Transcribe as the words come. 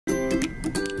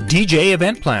DJ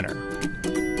Event Planner,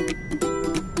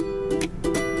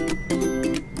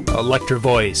 Electro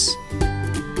Voice,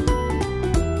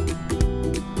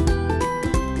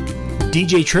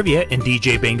 DJ Trivia and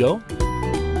DJ Bingo,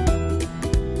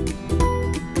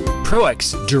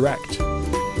 ProX Direct,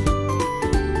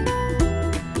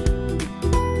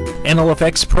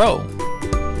 NLFX Pro,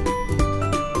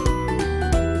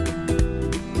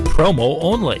 Promo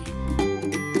Only,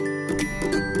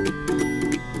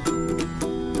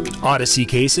 Odyssey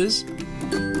Cases,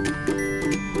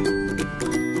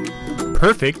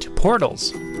 Perfect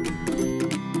Portals,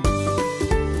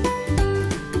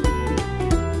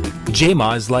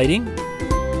 JMOZ Lighting,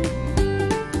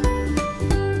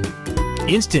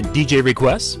 Instant DJ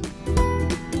Requests,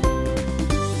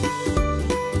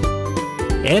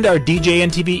 and our DJ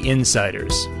and TV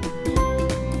Insiders.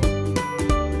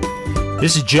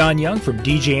 This is John Young from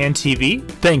DJ and TV.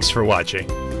 Thanks for watching.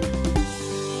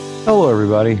 Hello,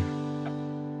 everybody.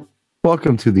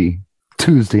 Welcome to the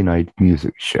Tuesday Night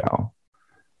Music Show.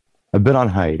 I've been on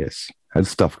hiatus, had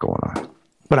stuff going on,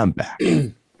 but I'm back.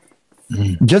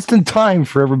 Just in time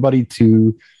for everybody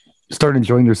to start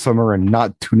enjoying their summer and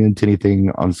not tune into anything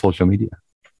on social media.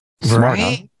 Smart,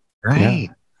 right, huh? right.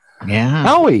 Yeah.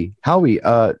 Howie,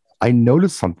 I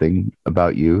noticed something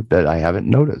about you that I haven't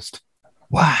noticed.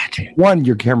 What? One,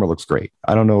 your camera looks great.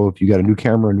 I don't know if you got a new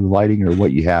camera, new lighting, or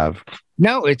what you have.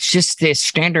 No, it's just the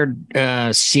standard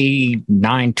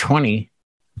C920.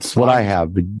 It's what I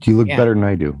have, but you look better than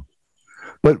I do.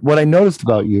 But what I noticed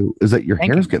about you is that your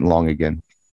hair's getting long again.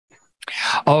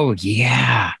 Oh,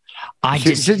 yeah. I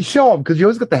just show them, because you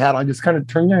always got the hat on. Just kind of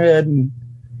turn your head and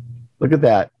look at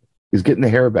that. He's getting the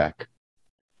hair back.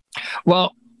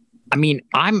 Well, I mean,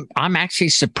 I'm actually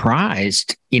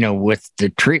surprised, with the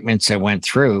treatments I went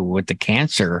through with the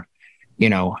cancer,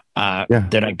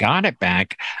 that I got it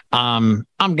back. I'm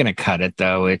going to cut it,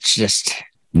 though. It's just...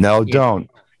 No, don't.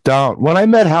 When I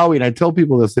met Howie, and I tell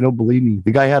people this, they don't believe me.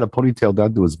 The guy had a ponytail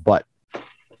down to his butt.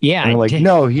 Yeah. And they're like,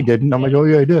 no, he didn't. I'm like, oh,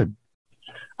 yeah, I did.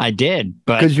 I did.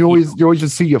 But because you always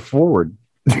just see you forward.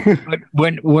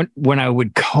 But when I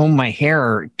would comb my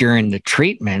hair during the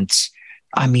treatments,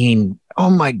 I mean,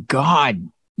 oh, my God.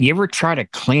 You ever try to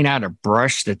clean out a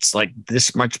brush that's like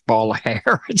this much ball of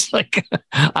hair? It's like,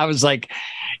 I was like,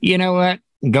 you know what?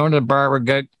 I'm going to the barber,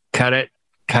 go cut it.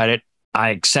 I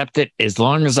accept it. As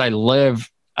long as I live,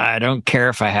 I don't care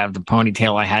if I have the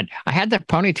ponytail I had. I had that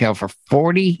ponytail for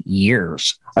 40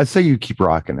 years. I'd say you keep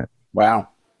rocking it. Wow.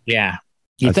 Yeah.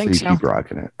 You think so? Keep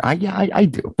rocking it. I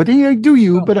do. But I do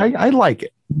you, but I like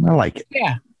it. I like it.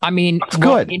 Yeah. I mean, it's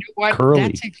good. You know what? Curly.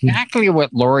 That's exactly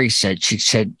what Lori said. She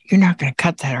said, "You're not going to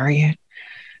cut that, are you?"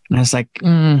 And I was like,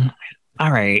 "All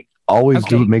right." Always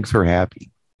do what makes her happy.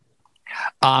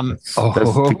 That's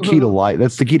the key to life.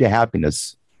 That's the key to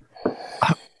happiness.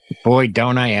 Boy,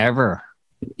 don't I ever.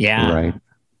 Yeah. Right.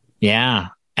 Yeah.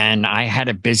 And I had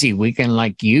a busy weekend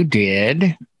like you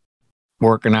did,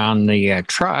 working on the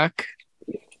truck.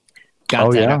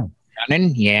 Got that up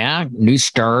running. Yeah. New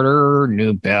starter,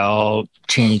 new belt,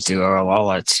 changed the oil, all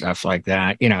that stuff like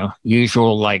that.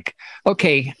 Usual, like,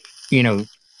 okay,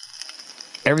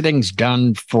 everything's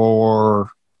done for,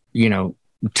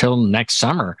 until next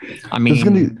summer. I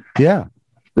mean,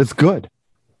 that's good.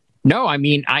 No, I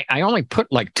mean, I only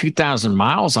put like 2,000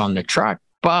 miles on the truck,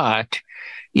 but,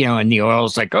 and the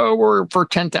oil's like, oh, we're for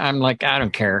 10,000. I'm like, I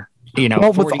don't care.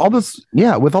 Well, with all this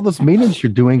maintenance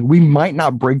you're doing, we might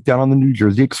not break down on the New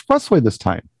Jersey Expressway this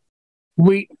time.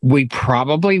 We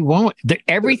probably won't.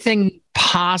 Everything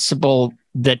possible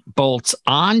that bolts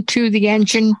onto the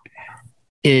engine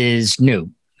is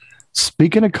new.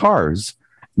 Speaking of cars,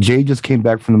 Jay just came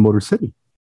back from the Motor City.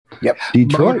 Yep.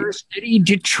 Detroit. Motor City,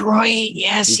 Detroit.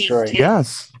 Yes, Detroit. he did.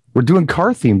 Yes. We're doing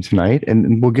car theme tonight,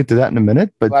 and we'll get to that in a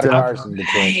minute. But a lot of cars in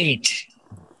Detroit. Right.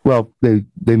 Well,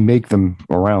 they make them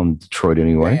around Detroit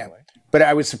anyway. Yeah. But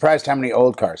I was surprised how many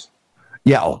old cars.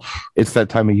 Yeah, it's that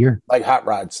time of year. Like hot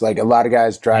rods. Like a lot of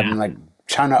guys driving like a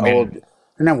ton of old, I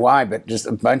don't know why, but just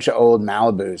a bunch of old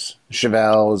Malibus,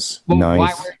 Chevelles. Well,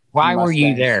 nice. Why were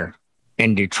you there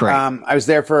in Detroit? I was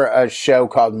there for a show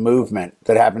called Movement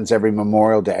that happens every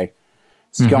Memorial Day.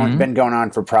 It's been going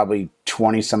on for probably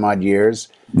 20 some odd years.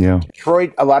 Yeah.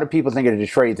 Detroit, a lot of people think of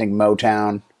Detroit, you think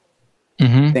Motown,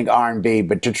 think R&B,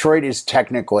 but Detroit is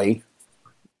technically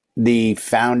the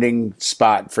founding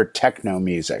spot for techno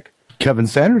music. Kevin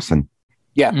Sanderson.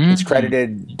 Yeah, it's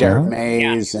credited Derek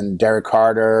Mays and Derek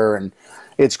Carter, and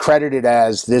it's credited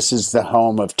as this is the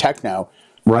home of techno.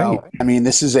 Right. Well, I mean,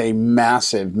 this is a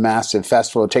massive, massive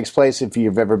festival. It takes place, if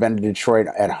you've ever been to Detroit,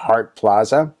 at Hart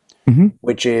Plaza,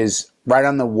 which is right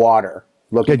on the water.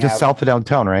 Just south of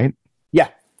downtown, right? Yeah.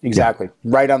 Exactly.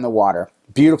 Yeah. Right on the water.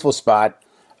 Beautiful spot.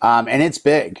 And it's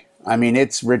big. I mean,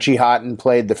 it's Richie Houghton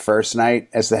played the first night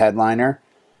as the headliner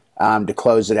to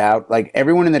close it out. Like,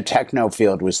 everyone in the techno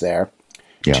field was there.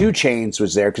 Yeah. 2 Chainz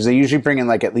was there because they usually bring in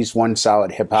like at least one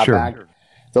solid hip hop act.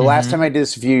 The last time I did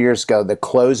this a few years ago, the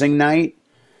closing night,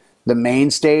 the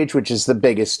main stage, which is the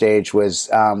biggest stage, was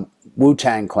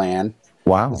Wu-Tang Clan.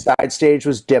 Wow. The side stage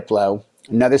was Diplo.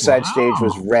 Another side stage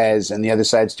was Rez, and the other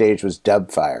side stage was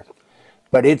Dubfire.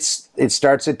 But it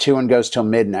starts at 2 and goes till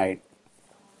midnight.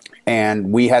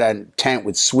 And we had a tent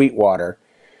with Sweetwater.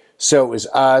 So it was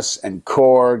us and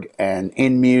Korg and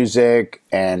In Music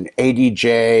and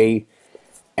ADJ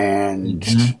and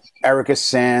Erica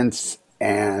Synth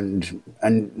and a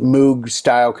Moog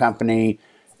style company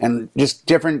and just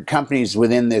different companies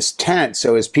within this tent.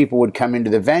 So as people would come into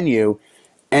the venue,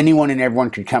 anyone and everyone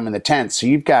could come in the tent. So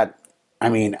you've got, I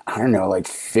mean, I don't know, like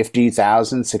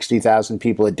 50,000, 60,000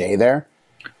 people a day there.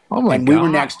 Oh my and God. We were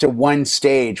next to one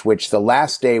stage, which the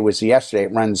last day was yesterday.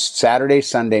 It runs Saturday,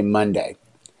 Sunday, Monday.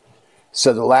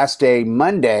 So the last day,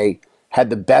 Monday, had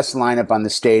the best lineup on the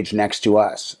stage next to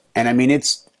us. And I mean,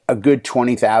 it's a good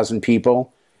 20,000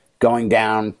 people going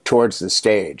down towards the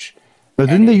stage. But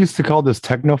didn't they used to call this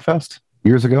Techno Fest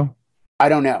years ago? I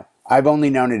don't know. I've only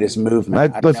known it as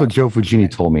movement. That's what Joe Fugini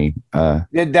told me.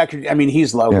 That could, I mean,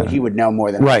 he's local. Yeah. He would know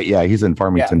more than right. Yeah, he's in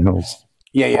Farmington Hills.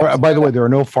 Yeah. By the way, there are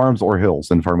no farms or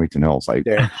hills in Farmington Hills.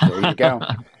 There you go.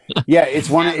 Yeah, it's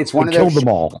one of those. Killed them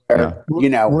all. Where, you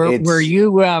know,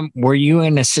 were you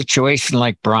in a situation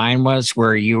like Brian was,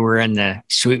 where you were in the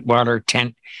Sweetwater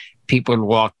tent? People would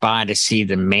walk by to see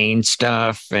the main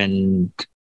stuff, and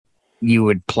you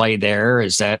would play there.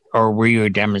 Is that, or were you a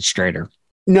demonstrator?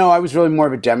 No, I was really more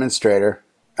of a demonstrator.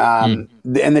 And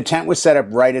the tent was set up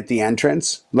right at the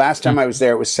entrance. Last time I was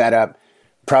there, it was set up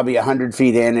probably 100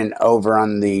 feet in and over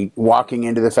on the, walking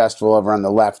into the festival over on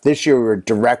the left. This year we were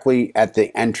directly at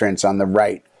the entrance on the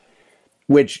right,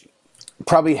 which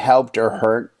probably helped or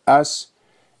hurt us.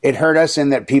 It hurt us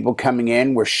in that people coming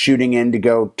in were shooting in to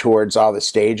go towards all the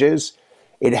stages.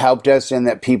 It helped us in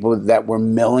that people that were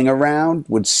milling around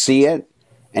would see it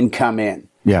and come in.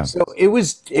 Yeah. So it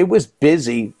was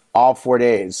busy all 4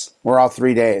 days, or all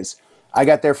 3 days. I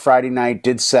got there Friday night,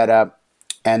 did set up.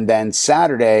 And then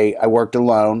Saturday, I worked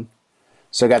alone.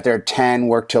 So I got there at 10,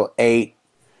 worked till 8.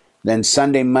 Then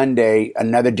Sunday, Monday,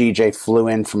 another DJ flew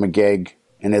in from a gig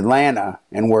in Atlanta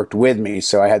and worked with me.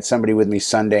 So I had somebody with me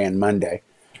Sunday and Monday.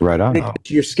 Right on.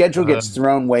 Your schedule gets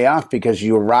thrown way off because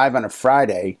you arrive on a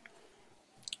Friday.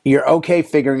 You're okay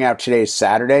figuring out today's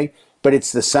Saturday, but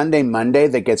it's the Sunday, Monday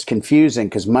that gets confusing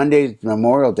because Monday's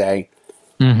Memorial Day.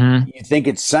 You think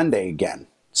it's Sunday again.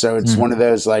 So it's one of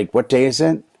those like, what day is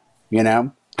it? You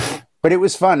know, but it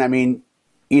was fun. I mean,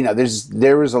 you know,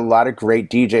 there was a lot of great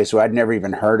DJs who I'd never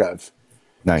even heard of.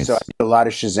 Nice. So I did a lot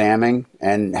of Shazamming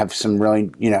and have some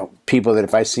really, you know, people that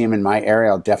if I see them in my area,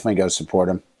 I'll definitely go support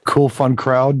them. Cool, fun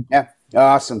crowd. Yeah.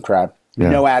 Awesome crowd. Yeah.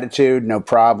 No attitude, no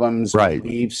problems, right. No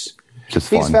beefs. Just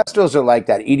These fun. festivals are like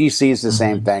that. EDC is the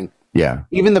same thing. Yeah.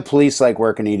 Even the police like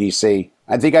working EDC.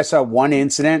 I think I saw one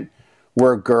incident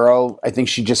where a girl, I think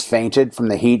she just fainted from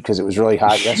the heat because it was really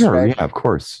hot yesterday. Yeah, of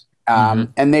course.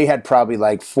 And they had probably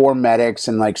like 4 medics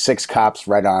and like 6 cops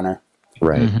right on her.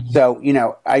 Right. So, you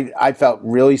know, I felt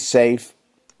really safe.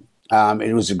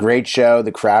 It was a great show.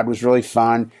 The crowd was really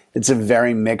fun. It's a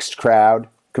very mixed crowd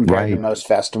compared to most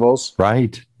festivals.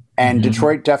 Right. And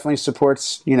Detroit definitely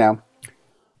supports, you know,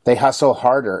 they hustle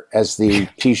harder, as the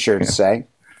T-shirts say.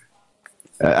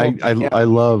 I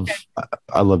love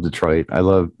Detroit. I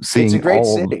love seeing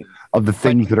all city. Of the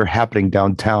things that are happening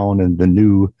downtown and the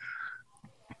new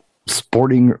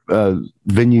sporting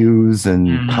venues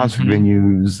and concert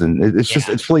venues, and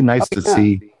it's really nice to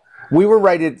see. We were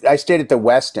I stayed at the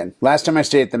Westin. Last time I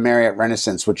stayed at the Marriott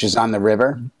Renaissance, which is on the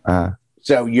river.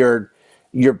 So you're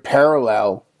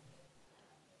parallel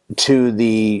to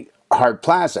the Hart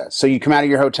Plaza. So you come out of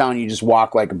your hotel and you just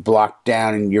walk like a block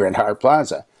down and you're at Hart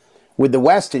Plaza. With the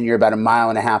Westin, you're about 1.5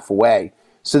 miles away.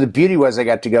 So the beauty was I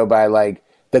got to go by like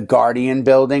the Guardian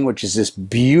building, which is this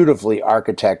beautifully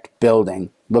architect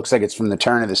building. Looks like it's from the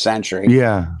turn of the century.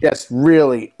 Yeah. Just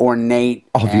really ornate.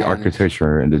 All the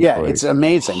architecture in Detroit. Yeah, it's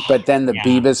amazing. But then the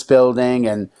Beavis building,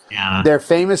 and they're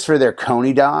famous for their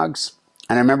Coney dogs.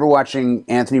 And I remember watching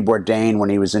Anthony Bourdain when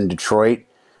he was in Detroit,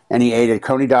 and he ate a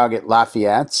Coney dog at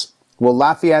Lafayette's. Well,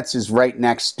 Lafayette's is right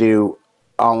next to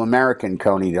All-American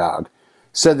Coney dog.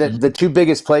 So that the two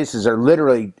biggest places are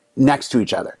literally next to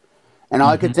each other. And all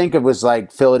I could think of was like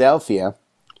Philadelphia.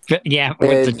 Yeah,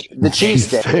 with the cheese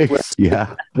sticks.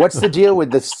 Yeah. What's the deal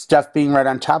with the stuff being right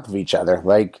on top of each other?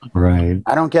 Like, right.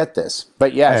 I don't get this.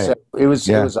 But yeah, so it was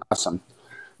awesome.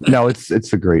 No, it's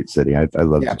a great city. I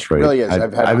love Detroit. It really is. I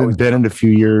haven't been in a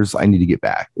few years. I need to get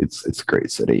back. It's a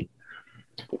great city.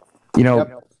 You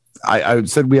know, I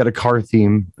said we had a car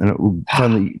theme, and it will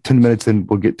finally 10 minutes in,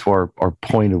 we'll get to our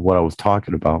point of what I was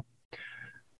talking about.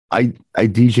 I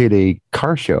DJ'd a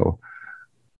car show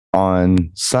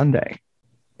on Sunday,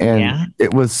 and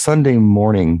it was Sunday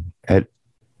morning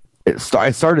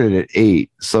I started at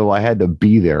 8, so I had to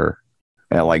be there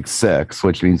at like 6,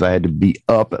 which means I had to be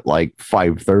up at like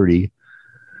 5:30.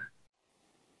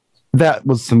 That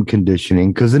was some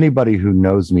conditioning, because anybody who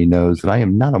knows me knows that I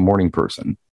am not a morning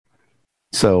person.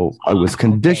 So I was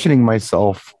conditioning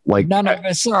myself like none of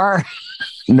us are.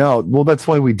 No, well, that's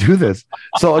why we do this.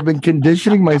 So I've been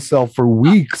conditioning myself for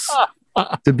weeks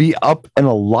to be up and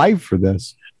alive for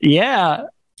this. Yeah.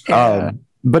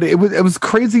 But it was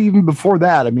crazy even before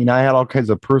that. I mean, I had all kinds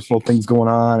of personal things going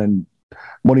on and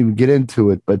won't even get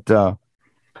into it. But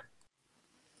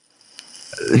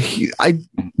I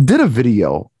did a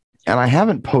video and I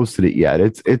haven't posted it yet.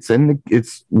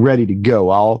 It's ready to go.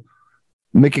 I'll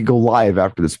make it go live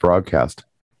after this broadcast.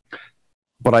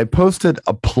 But I posted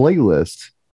a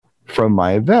playlist from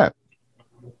my event.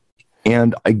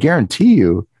 And I guarantee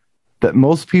you that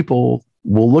most people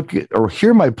will look at or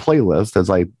hear my playlist as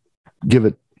I give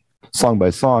it song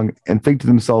by song and think to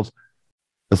themselves,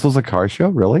 this was a car show,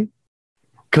 really?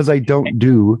 Because I don't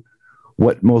do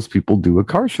what most people do at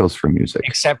car shows for music.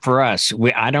 Except for us.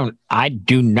 I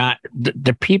do not.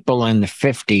 The people in the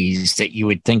 50s that you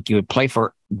would think you would play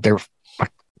for,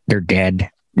 they're dead.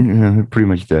 Yeah, pretty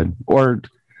much dead. Or,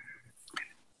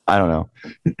 I don't know.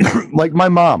 Like my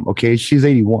mom, okay, she's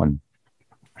 81.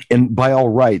 And by all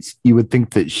rights, you would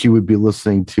think that she would be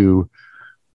listening to,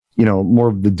 more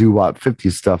of the doo-wop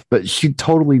 50s stuff, but she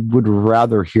totally would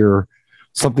rather hear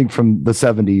something from the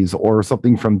 70s or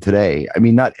something from today. I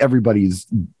mean, not everybody's,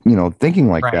 thinking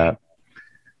like that.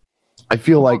 I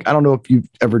feel like, I don't know if you've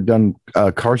ever done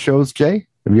car shows, Jay.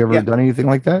 Have you ever done anything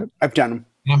like that? I've done them.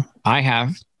 Yeah, I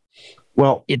have.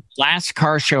 Well, last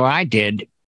car show I did,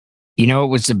 it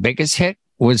was the biggest hit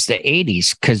was the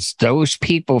 80s, because those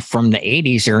people from the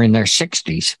 80s are in their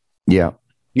 60s. Yeah.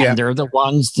 And they're the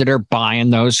ones that are buying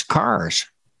those cars.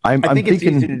 I think it's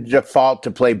easy to default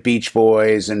to play Beach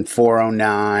Boys and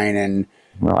 409 and.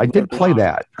 Well, I did play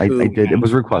that. I did. It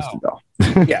was requested though.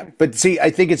 Yeah, but see,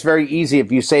 I think it's very easy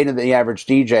if you say to the average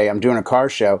DJ, "I'm doing a car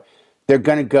show," they're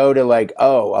going to go to like,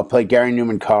 "Oh, I'll play Gary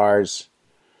Newman cars.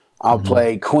 I'll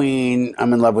play Queen.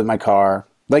 I'm in love with my car."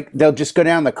 Like they'll just go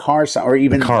down the car song or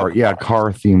even car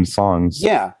themed songs.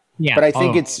 Yeah. Yeah. But I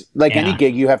think it's like any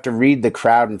gig, you have to read the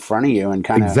crowd in front of you and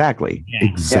kind of exactly.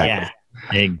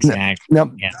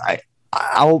 Now,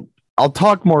 I'll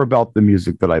talk more about the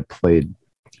music that I played,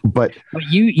 but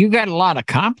you got a lot of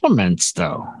compliments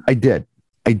though. I did,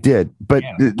 but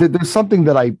there's something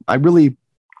that I really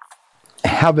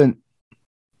haven't,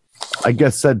 I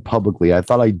guess, said publicly. I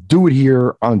thought I'd do it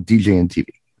here on DJ and TV.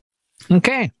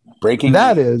 Okay, breaking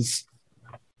that is,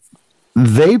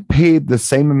 they paid the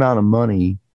same amount of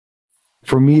money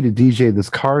for me to DJ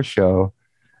this car show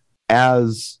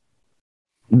as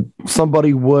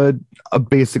somebody would a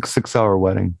basic 6-hour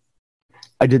wedding.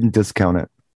 I didn't discount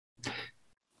it.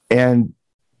 And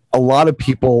a lot of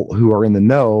people who are in the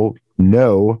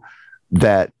know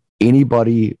that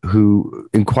anybody who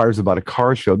inquires about a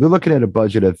car show, they're looking at a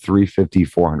budget of $350,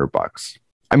 $400.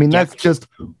 I mean, that's just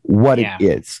what it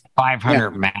is. 500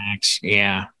 max.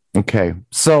 Yeah. Okay.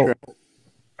 So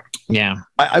yeah,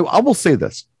 I will say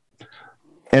this.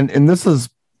 And this is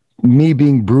me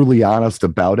being brutally honest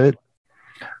about it.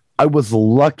 I was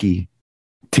lucky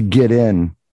to get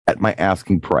in at my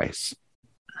asking price,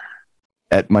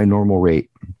 at my normal rate.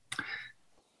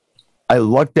 I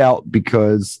lucked out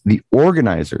because the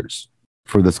organizers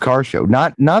for this car show,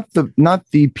 not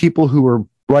the people who were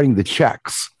writing the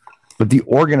checks, but the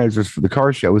organizers for the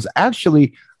car show was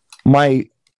actually my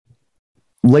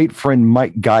late friend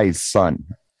Mike Guy's son.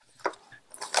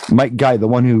 Mike Guy, the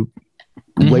one who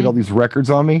laid all these records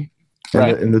on me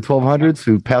in the 1200s,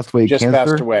 who passed away of cancer. Just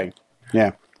passed away.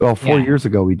 Yeah. Well, 4 years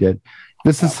ago we did.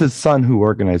 This is his son who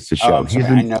organized the show.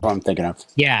 I know who I'm thinking of.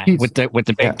 Yeah, with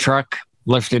the big truck,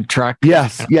 lifted truck.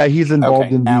 Yes, yeah, he's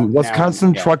involved in the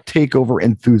Wisconsin Truck Takeover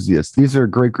Enthusiasts. These are a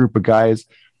great group of guys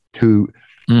who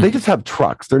they just have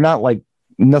trucks. They're not like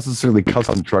necessarily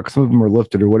custom trucks. Some of them are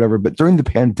lifted or whatever. But during the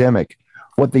pandemic,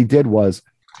 what they did was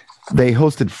they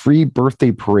hosted free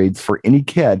birthday parades for any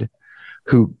kid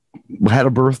who had a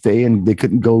birthday and they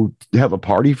couldn't go have a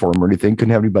party for him or anything,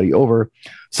 couldn't have anybody over.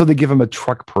 So they give him a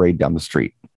truck parade down the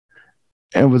street.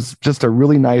 And it was just a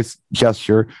really nice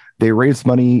gesture. They raised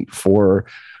money for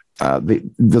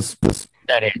this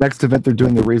That is. Next event they're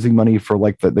doing, they're raising money for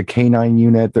like the canine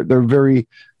unit. They're very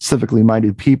civically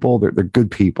minded people. They're good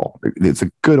people. It's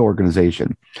a good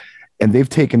organization, and they've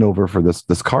taken over for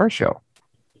this car show,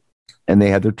 and they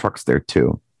had their trucks there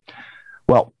too.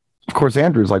 Well, of course,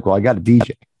 Andrew's like, well, I got a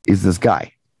DJ. He's this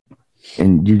guy,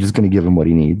 and you're just going to give him what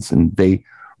he needs. And they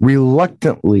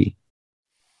reluctantly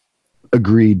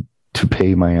agreed to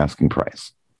pay my asking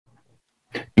price,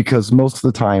 because most of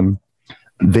the time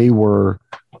they were,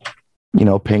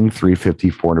 paying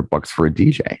 $350, $400 for a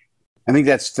DJ. I think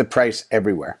that's the price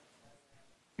everywhere.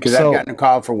 Because I've gotten a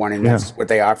call for one, and that's what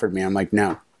they offered me. I'm like,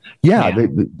 no. Yeah.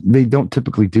 They don't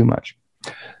typically do much.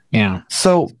 Yeah.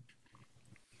 So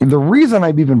the reason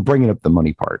I'm even bringing up the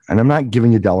money part, and I'm not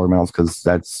giving you dollar amounts because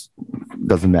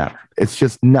doesn't matter. It's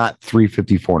just not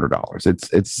 $350,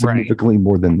 $400. It's significantly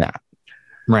more than that.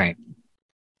 Right.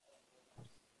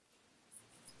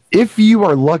 If you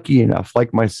are lucky enough,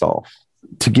 like myself,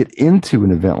 to get into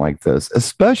an event like this,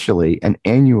 especially an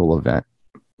annual event,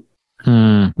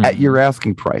 at your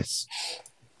asking price,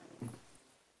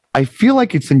 I feel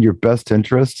like it's in your best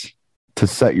interest to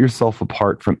set yourself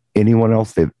apart from anyone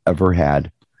else they've ever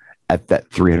had at that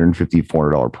 $350,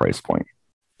 $400 price point.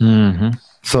 Mm-hmm.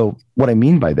 So what I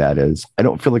mean by that is, I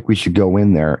don't feel like we should go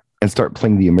in there and start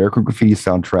playing the American Graffiti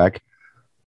soundtrack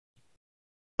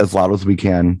as loud as we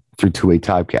can through two-way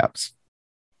top caps,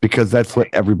 because that's what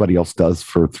everybody else does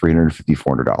for $350,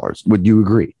 $400. Would you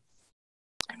agree?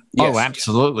 Yes. Oh,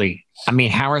 absolutely. I mean,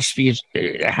 how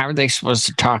are they supposed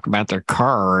to talk about their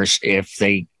cars if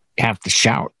they have to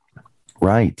shout?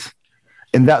 Right.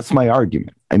 And that's my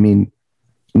argument. I mean,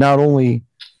 not only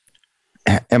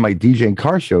am I DJing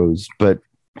car shows, but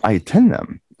I attend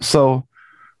them. So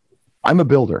I'm a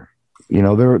builder.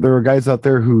 There are guys out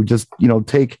there who just,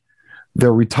 take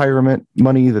their retirement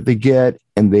money that they get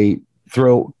and they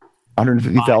throw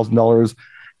 $150,000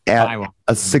 at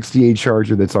a 68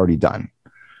 Charger that's already done.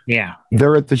 Yeah.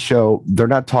 They're at the show. They're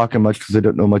not talking much because they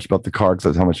don't know much about the car, because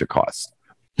that's how much it costs.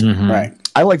 Mm-hmm. Right.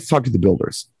 I like to talk to the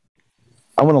builders.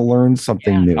 I want to learn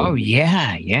something new. Oh,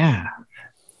 yeah. Yeah.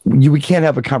 We can't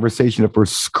have a conversation if we're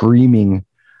screaming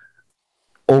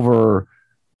over,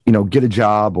 Get a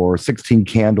Job or 16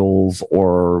 Candles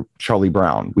or Charlie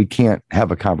Brown. We can't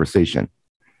have a conversation.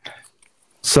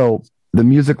 So the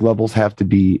music levels have to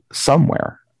be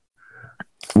somewhere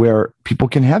where people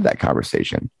can have that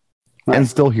conversation and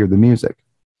still hear the music.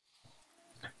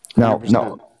 Now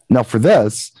for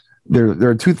this, there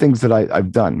are two things that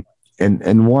I've done.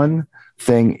 And one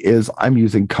thing is I'm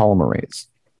using column arrays,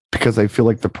 because I feel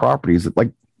like the properties,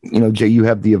 like, Jay, you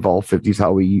have the Evolve 50s,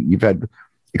 Howie, you've had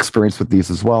experience with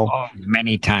these as well. Oh,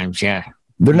 many times, yeah.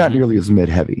 They're not nearly as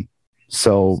mid-heavy.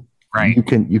 So you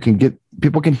can get,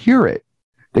 people can hear it.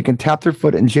 They can tap their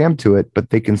foot and jam to it, but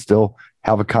they can still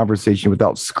have a conversation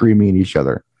without screaming at each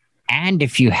other. And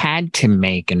if you had to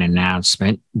make an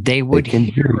announcement, they can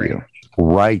hear you.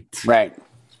 Right.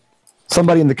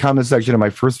 Somebody in the comment section of my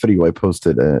first video I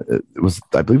posted,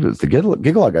 I believe it was the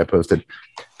Gigalog I posted,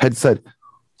 had said,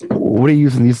 what are you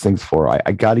using these things for?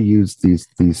 I got to use these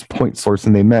point source,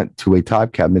 and they meant two-way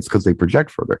top cabinets because they project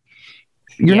further.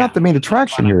 You're not the main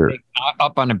attraction here.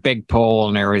 Up on a big pole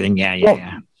and everything.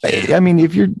 Yeah. I mean,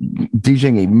 if you're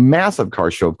DJing a massive car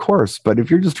show, of course, but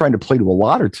if you're just trying to play to a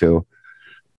lot or two,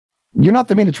 you're not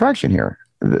the main attraction here.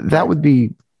 That would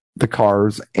be the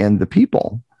cars and the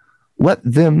people. Let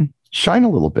them shine a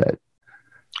little bit.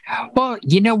 Well,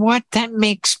 you know what? That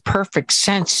makes perfect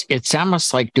sense. It's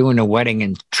almost like doing a wedding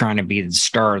and trying to be the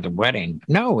star of the wedding.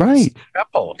 No, it's the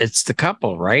couple. It's the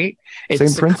couple, right? It's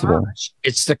Same principle. Cars.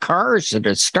 It's the cars that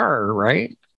are star,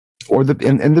 right? Or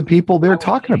the people they're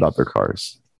talking about their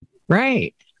cars.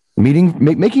 Right.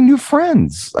 Making new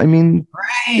friends. I mean,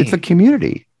 it's a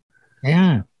community.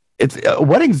 Yeah. It's a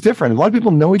wedding's different. A lot of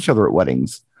people know each other at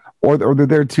weddings, or they're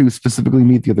there to specifically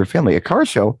meet the other family. A car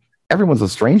show, everyone's a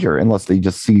stranger unless they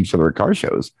just see each other at car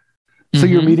shows. So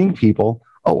you're meeting people.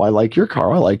 Oh, I like your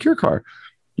car. I like your car.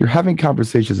 You're having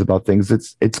conversations about things.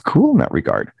 It's cool in that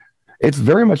regard. It's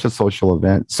very much a social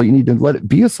event. So you need to let it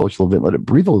be a social event. Let it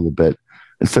breathe a little bit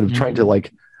instead of trying to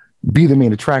be the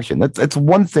main attraction. That's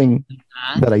one thing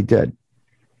that I did.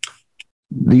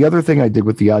 The other thing I did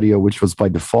with the audio, which was by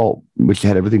default, which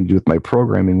had everything to do with my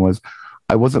programming, was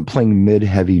I wasn't playing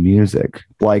mid-heavy music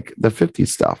like the 50s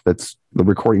stuff. The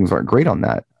recordings aren't great on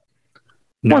that.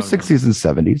 More 60s and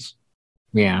 70s.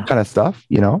 Yeah. Kind of stuff,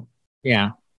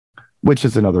 Yeah. Which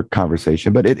is another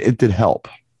conversation, but it did help.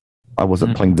 I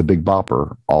wasn't playing the Big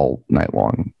Bopper all night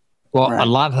long. Well, a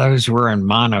lot of those were in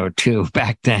mono too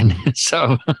back then.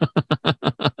 So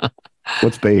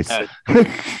What's bass?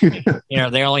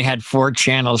 They only had 4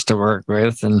 channels to work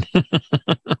with, and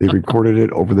they recorded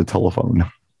it over the telephone.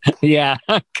 Yeah,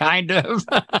 kind of.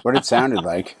 What it sounded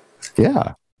like.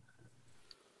 Yeah.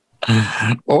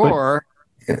 Or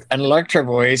an Electro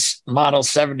Voice Model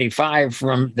 75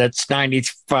 that's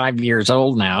 95 years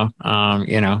old now.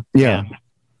 Yeah.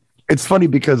 It's funny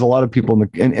because a lot of people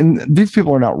and these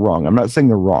people are not wrong. I'm not saying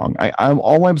they're wrong.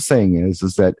 All I'm saying is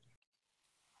that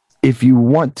if you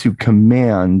want to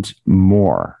command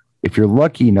more, if you're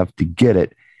lucky enough to get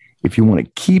it, if you want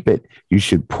to keep it, you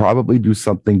should probably do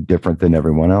something different than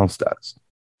everyone else does.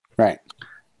 Right.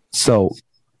 So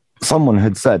someone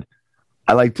had said,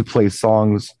 I like to play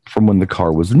songs from when the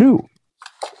car was new.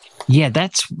 Yeah,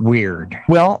 that's weird.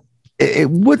 Well, it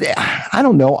would, I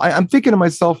don't know. I'm thinking to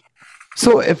myself,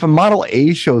 so if a Model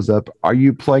A shows up, are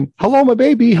you playing, hello, my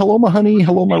baby, hello, my honey,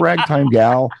 hello, my ragtime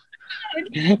gal?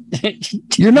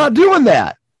 You're not doing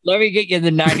that. Let me get you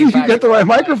the 95. You got the right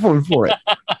microphone for it.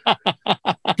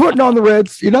 Putting on the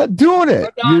Reds. You're not doing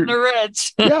it. Put on the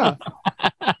Reds. Yeah.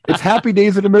 It's Happy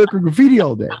Days at American Graffiti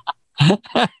all day.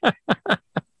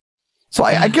 So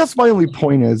I guess my only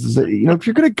point is that, if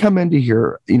you're going to come into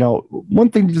here, one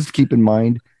thing to just keep in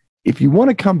mind, if you want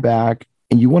to come back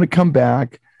and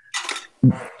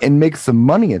make some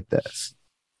money at this,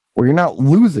 where you're not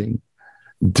losing,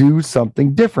 do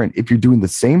something different. If you're doing the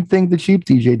same thing the Cheap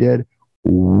DJ did,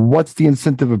 what's the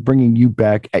incentive of bringing you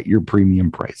back at your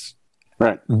premium price?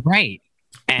 Right.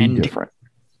 And be different.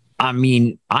 I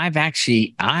mean, I've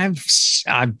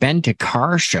been to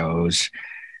car shows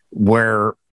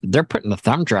where they're putting the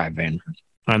thumb drive in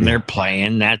and they're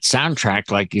playing that soundtrack,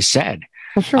 like you said.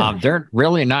 Well, sure. They're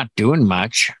really not doing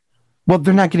much. Well,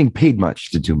 they're not getting paid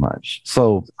much to do much.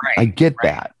 So I get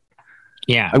that.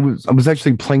 Yeah. I was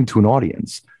actually playing to an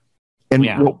audience. And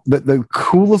the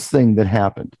coolest thing that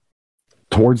happened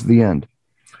towards the end,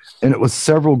 and it was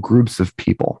several groups of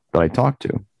people that I talked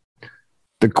to.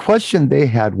 The question they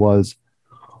had was,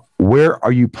 where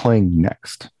are you playing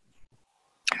next?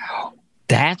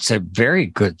 That's a very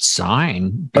good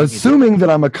sign. Assuming that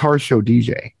I'm a car show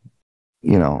DJ,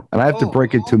 and I have to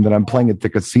break it to them that I'm playing at the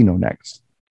casino next.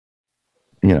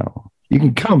 You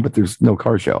can come, but there's no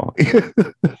car show.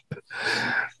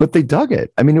 But they dug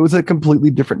it. I mean, it was a completely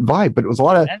different vibe, but it was a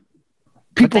lot of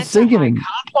people singing.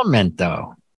 A compliment,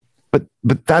 though. But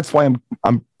that's why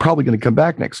I'm probably going to come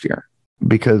back next year,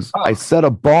 because I set a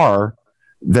bar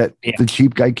that the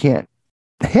cheap guy can't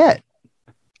hit.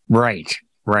 Right.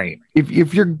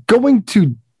 If you're going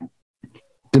to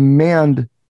demand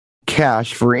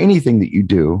cash for anything that you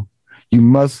do, you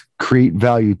must create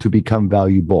value to become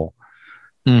valuable.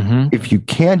 Mm-hmm. If you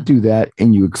can't do that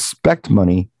and you expect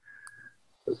money,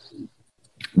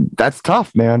 that's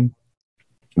tough, man.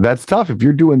 That's tough. If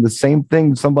you're doing the same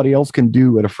thing somebody else can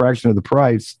do at a fraction of the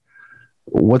price,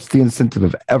 what's the incentive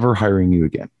of ever hiring you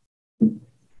again?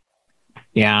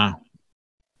 Yeah.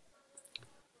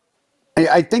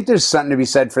 I think there's something to be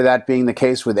said for that being the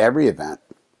case with every event.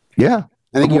 Yeah.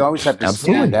 I think you always have to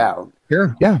stand out.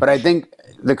 Sure. Yeah. But I think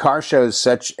the car show is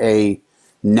such a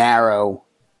narrow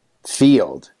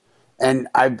field. And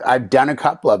I've done a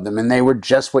couple of them, and they were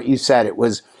just what you said. It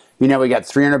was, we got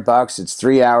 $300. It's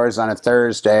 3 hours on a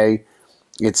Thursday.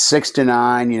 It's 6 to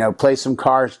 9, play some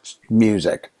car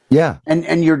music. Yeah.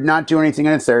 And you're not doing anything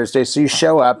on a Thursday. So you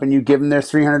show up and you give them their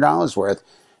 $300 worth.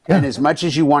 Yeah. And as much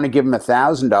as you want to give them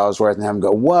 $1,000 worth and have them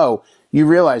go, whoa, you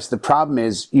realize the problem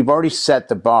is you've already set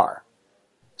the bar.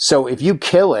 So if you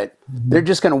kill it, they're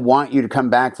just going to want you to come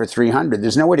back for 300.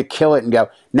 There's no way to kill it and go,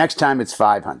 next time it's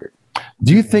 500.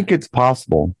 Do you think it's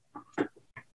possible?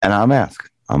 And I'm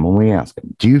only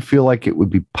asking, do you feel like it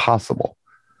would be possible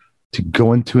to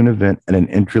go into an event at an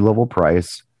entry-level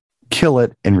price, kill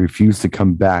it, and refuse to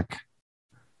come back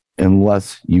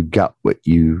unless you got what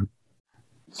you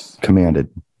commanded?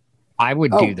 I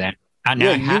would do that.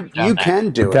 You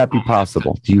can do it. Would that be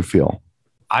possible? Do you feel?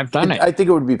 I've done it. I think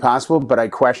it would be possible, but I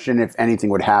question if anything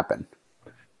would happen.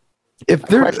 If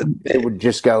it would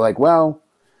just go like, well,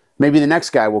 maybe the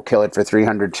next guy will kill it for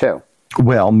 300 too.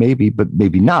 Well, maybe, but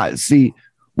maybe not. See,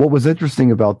 what was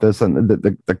interesting about this, and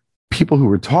the people who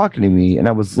were talking to me, and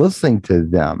I was listening to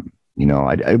them,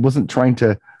 I wasn't trying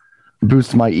to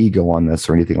boost my ego on this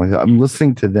or anything like that. I'm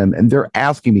listening to them, and they're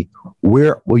asking me,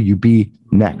 where will you be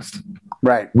next?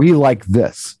 Right. We like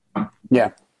this.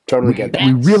 Yeah, totally get that.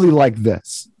 We really like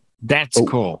this. That's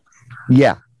cool.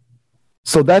 Yeah.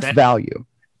 So that's value.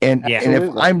 And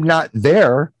if I'm not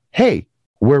there, hey,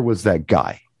 where was that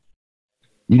guy?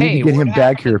 You need to get him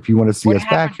back here if you want to see us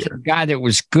back here. The guy that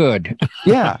was good.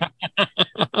 Yeah.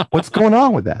 What's going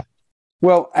on with that?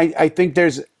 Well, I think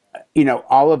there's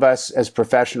all of us as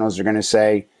professionals are going to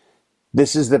say,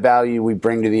 this is the value we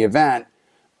bring to the event.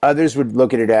 Others would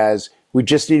look at it as, we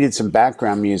just needed some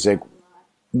background music.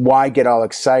 Why get all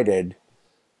excited?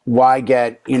 Why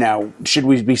get, should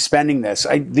we be spending this?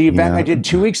 The event I did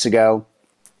 2 weeks ago,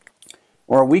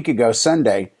 or a week ago,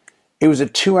 Sunday, it was a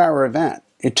 2-hour event.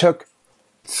 It took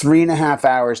 3.5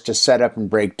 hours to set up and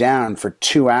break down for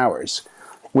 2 hours,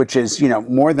 which is,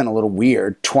 more than a little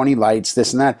weird. 20 lights,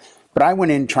 this and that. But I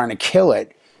went in trying to kill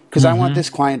it because I want this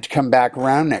client to come back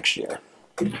around next year.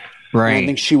 Right. And I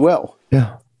think she will.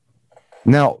 Yeah.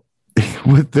 Now,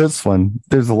 with this one,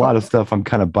 there's a lot of stuff I'm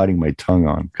kind of biting my tongue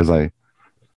on because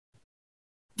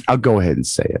I'll go ahead and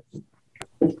say it.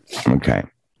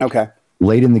 Okay.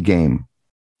 Late in the game,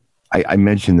 I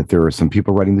mentioned that there are some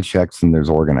people writing the checks and there's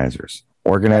organizers.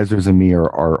 Organizers and me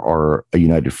are a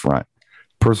united front.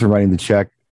 Person writing the check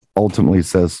ultimately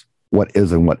says what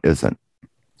is and what isn't.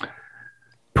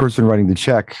 Person writing the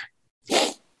check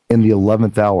in the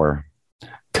 11th hour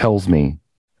tells me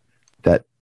that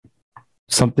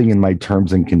something in my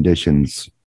terms and conditions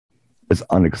is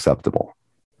unacceptable.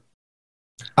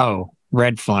 Oh,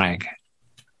 red flag.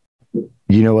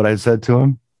 You know what I said to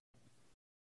him?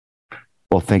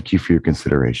 Well, thank you for your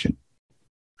consideration.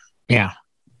 Yeah.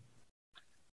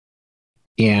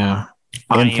 Yeah.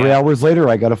 And 3 hours later,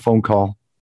 I got a phone call.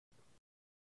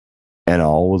 And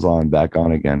all was back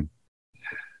on again.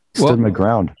 Stood my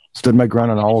ground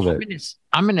on all of it.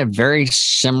 I'm in a very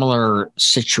similar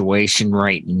situation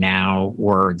right now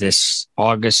where this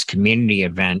August community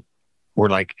event, we're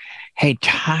like, hey,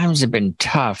 times have been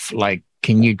tough. Like,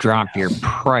 can you drop your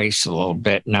price a little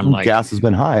bit? And I'm like, gas has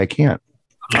been high. I can't.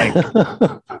 Like,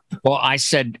 well, I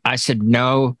said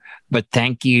no, but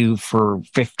thank you for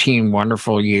 15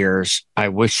 wonderful years. I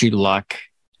wish you luck.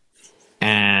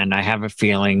 And I have a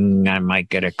feeling I might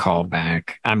get a call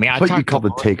back. I mean, what you call the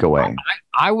takeaway.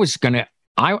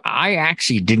 I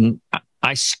actually didn't.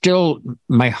 I still,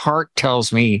 my heart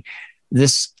tells me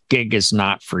this gig is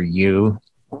not for you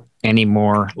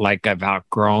anymore. Like, I've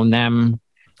outgrown them.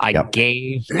 I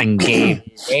gave and gave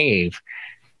and gave.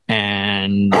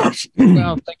 And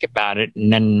well, think about it.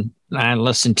 And then I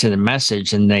listened to the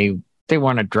message and they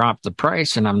want to drop the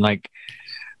price. And I'm like,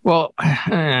 well,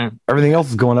 everything else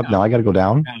is going up now. I got to go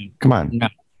down. Come on.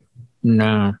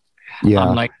 No. Yeah.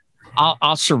 I'm like,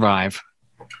 I'll survive.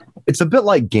 It's a bit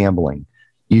like gambling.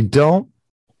 You don't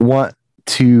want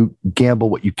to gamble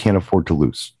what you can't afford to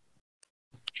lose.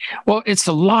 Well, it's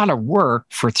a lot of work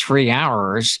for 3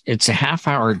 hours. It's a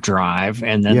half-hour drive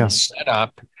and then the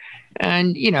setup.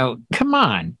 And, come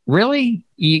on, really?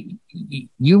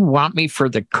 You want me for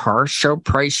the car show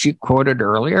price you quoted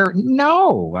earlier?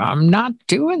 No, I'm not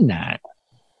doing that.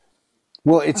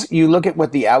 Well, you look at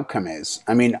what the outcome is.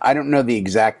 I mean, I don't know the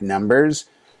exact numbers,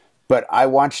 but I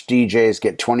watched DJs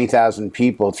get 20,000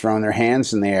 people throwing their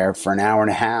hands in the air for an hour and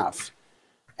a half.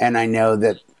 And I know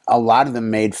that a lot of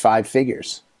them made 5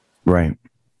 figures. Right.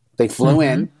 They flew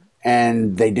in.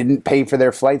 And they didn't pay for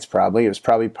their flights, probably. It was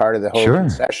probably part of the whole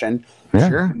concession. Yeah.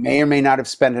 Sure. May or may not have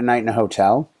spent a night in a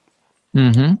hotel.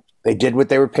 Mm-hmm. They did what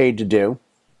they were paid to do.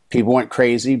 People went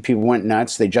crazy. People went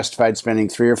nuts. They justified spending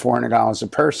 $300 or $400 a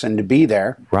person to be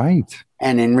there. Right.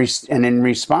 And in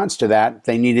response to that,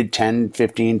 they needed $10,000,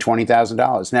 $15,000,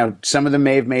 $20,000. Now, some of them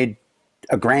may have made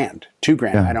 $1,000,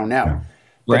 $2,000. I don't know. Yeah.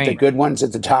 But the good ones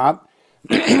at the top,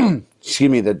 excuse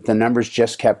me, the numbers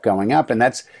just kept going up. And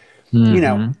that's,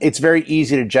 it's very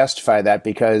easy to justify that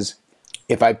because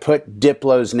if I put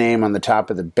Diplo's name on the top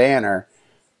of the banner,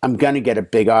 I'm going to get a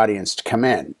big audience to come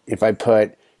in. If I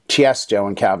put Tiesto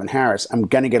and Calvin Harris, I'm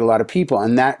going to get a lot of people.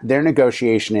 And that their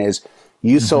negotiation is,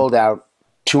 you sold out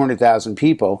 200,000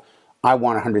 people, I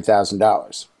want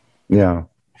 $100,000. Yeah.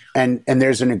 And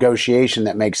there's a negotiation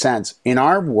that makes sense. In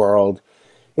our world,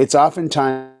 it's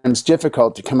oftentimes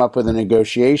difficult to come up with a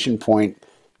negotiation point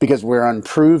because we're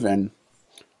unproven,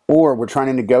 or we're trying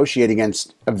to negotiate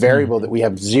against a variable that we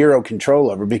have zero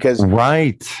control over, because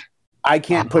I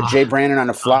can't put Jay Brannan on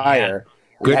a flyer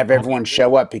and have everyone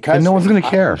show up, because and no one's going to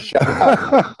care.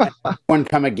 One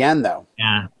come again, though.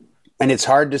 Yeah. And it's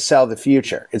hard to sell the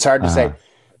future. It's hard to say,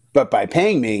 but by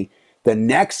paying me, the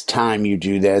next time you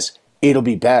do this, it'll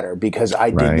be better because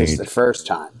I did this the first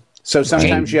time. So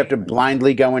sometimes you have to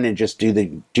blindly go in and just do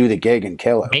the gig and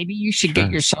kill it. Maybe you should get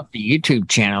yourself a YouTube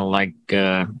channel like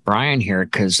Brian here,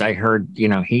 because I heard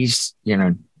he's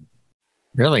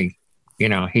really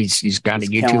he's got a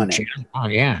YouTube channel. Oh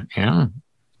yeah.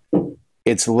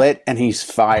 It's lit and he's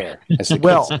fire. As the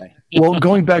kids say. Well,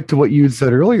 going back to what you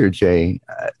said earlier, Jay,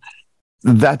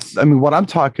 what I'm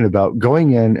talking about,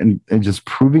 going in and just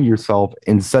proving yourself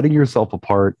and setting yourself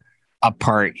apart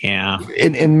apart. Yeah.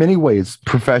 In many ways,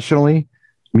 professionally,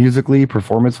 musically,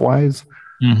 performance wise,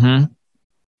 it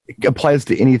applies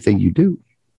to anything you do,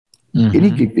 any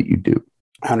gig that you do.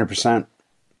 100%.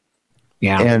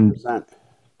 Yeah. And 100%.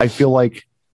 I feel like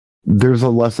there's a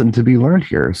lesson to be learned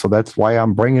here. So that's why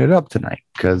I'm bringing it up tonight.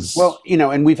 Because, well,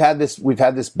 and we've had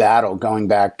this battle going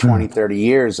back 20, 30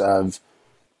 years of,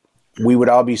 we would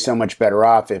all be so much better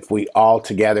off if we all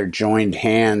together joined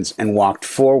hands and walked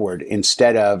forward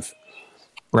instead of,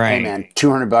 Right. hey man,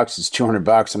 $200 is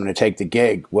 $200. I'm going to take the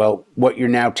gig. Well, what you're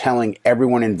now telling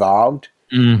everyone involved,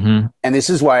 and this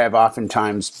is why I've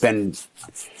oftentimes been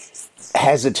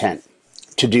hesitant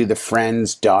to do the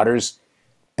friends' daughters'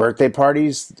 birthday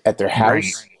parties at their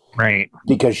house, Right.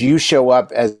 because you show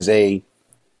up as a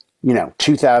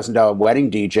 $2,000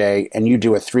 wedding DJ and you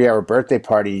do a 3-hour birthday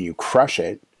party, you crush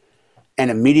it,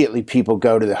 and immediately people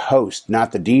go to the host,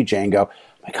 not the DJ, and go,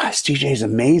 my God, this DJ is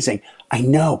amazing. I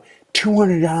know,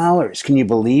 $200. Can you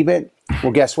believe it?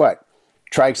 Well, guess what?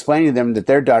 Try explaining to them that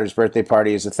their daughter's birthday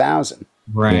party is $1,000.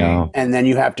 Right. Yeah. And then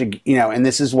you have to, and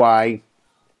this is why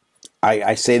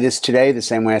I say this today the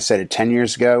same way I said it 10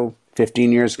 years ago,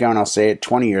 15 years ago, and I'll say it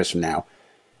 20 years from now.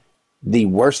 The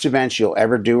worst events you'll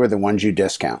ever do are the ones you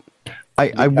discount.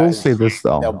 I will say this,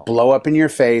 though. They'll blow up in your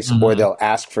face, or they'll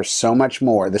ask for so much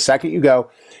more. The second you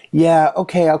go, yeah,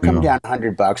 okay, I'll come down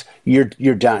 $100,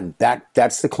 you're done.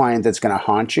 That's the client that's going to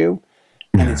haunt you,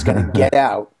 and it's going to get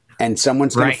out, and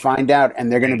someone's going to find out,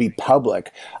 and they're going to be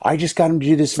public. I just got him to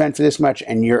do this event for this much,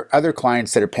 and your other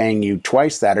clients that are paying you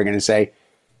twice that are going to say,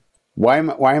 why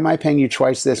am I paying you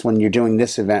twice this when you're doing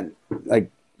this event? Like,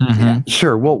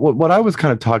 Sure. Well, what I was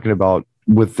kind of talking about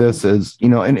with this is,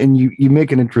 and you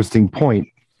make an interesting point.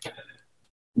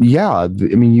 Yeah. I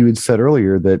mean, you had said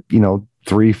earlier that, $350,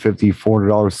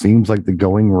 $400 seems like the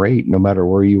going rate, no matter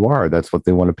where you are. That's what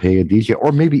they want to pay a DJ,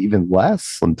 or maybe even less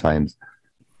sometimes.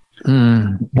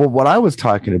 Well, what I was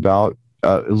talking about is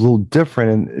a little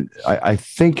different. And I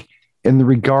think in the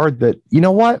regard that,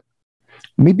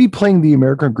 maybe playing the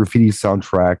American Graffiti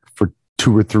soundtrack for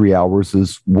 2 or 3 hours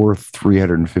is worth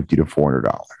 $350 to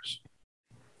 $400.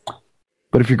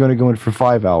 But if you're going to go in for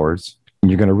 5 hours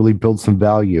and you're going to really build some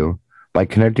value by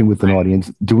connecting with an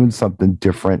audience, doing something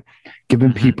different,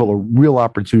 giving people a real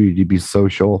opportunity to be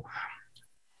social,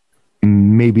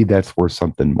 maybe that's worth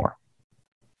something more.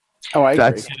 Oh, I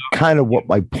That's agree. kind of what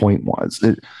my point was.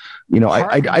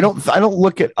 I don't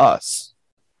look at us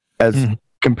as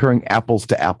comparing apples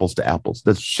to apples to apples.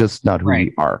 That's just not who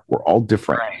we are. We're all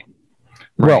different.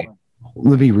 Well,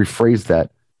 let me rephrase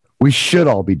that. We should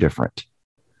all be different.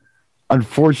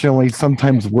 Unfortunately,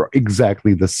 sometimes we're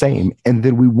exactly the same, and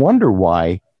then we wonder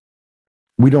why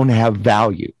we don't have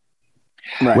value.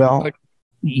 Right. Well, But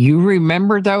you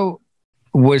remember, though,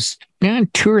 was 2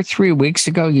 or 3 weeks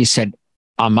ago, you said,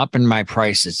 I'm upping my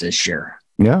prices this year.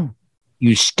 yeah.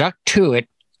 You stuck to it,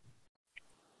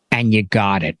 and you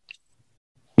got it.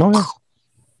 Oh, yeah.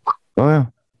 Oh, yeah.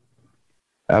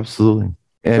 Absolutely.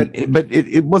 But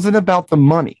it wasn't about the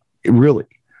money. It really.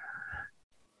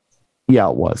 Yeah,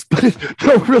 it was. But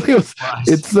really, it was.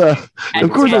 It's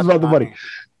of course it was about the money.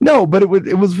 No, but it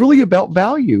was really about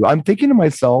value. I'm thinking to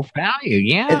myself, Value,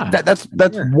 yeah. that's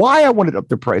why I wanted up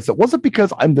the price. It wasn't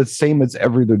because I'm the same as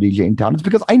every other DJ in town. It's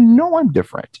because I know I'm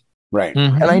different, Right.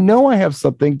 and I know I have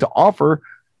something to offer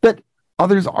that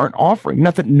others aren't offering.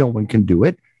 Not that no one can do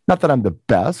it. Not that I'm the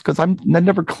best, because I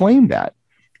never claimed that,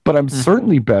 but I'm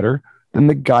certainly better than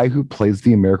the guy who plays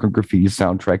the American Graffiti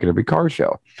soundtrack at every car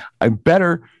show. I'm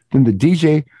better than the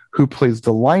DJ who plays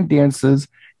the line dances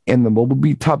and the Mobile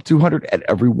Beat Top 200 at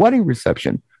every wedding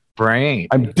reception. Right.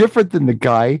 I'm different than the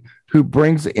guy who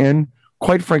brings in,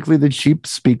 quite frankly, the cheap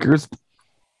speakers,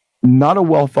 not a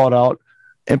well thought out,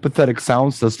 empathetic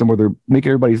sound system where they're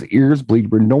making everybody's ears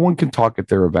bleed, where no one can talk at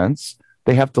their events.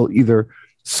 They have to either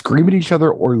scream at each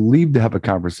other or leave to have a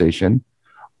conversation.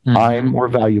 I'm more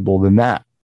valuable than that.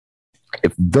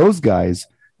 If those guys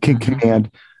can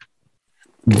command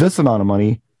this amount of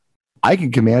money, I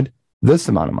can command this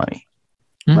amount of money.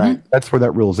 Right. That's where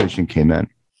that realization came in.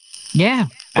 Yeah.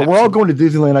 But we're all going to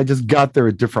Disneyland. I just got there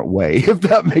a different way, if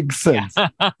that makes sense.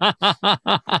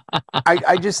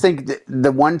 I just think that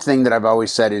the one thing that I've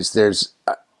always said is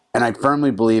and I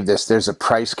firmly believe this, there's a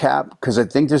price cap, because I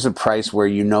think there's a price where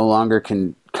you no longer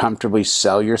can comfortably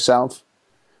sell yourself.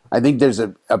 I think there's a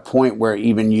point where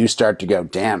even you start to go,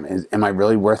 damn, am I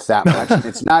really worth that much?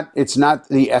 It's not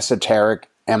the esoteric,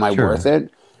 am I worth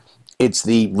it? It's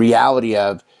the reality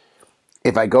of,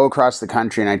 if I go across the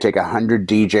country and I take 100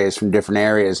 DJs from different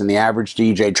areas and the average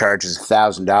DJ charges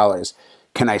 $1,000,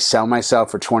 can I sell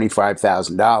myself for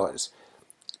 $25,000?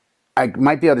 I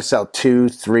might be able to sell $2,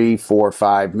 $3, $4,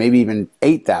 $5, maybe even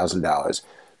 $8,000.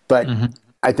 But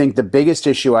I think the biggest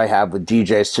issue I have with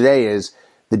DJs today is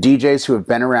the DJs who have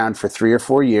been around for 3 or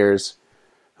 4 years,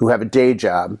 who have a day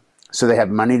job, so they have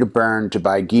money to burn to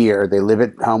buy gear. They live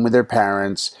at home with their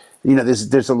parents. You know,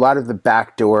 there's a lot of the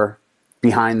backdoor,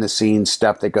 behind the scenes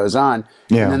stuff that goes on.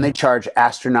 Yeah. And then they charge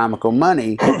astronomical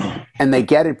money, and they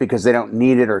get it because they don't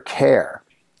need it or care.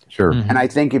 Sure. And I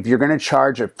think if you're going to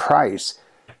charge a price,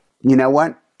 you know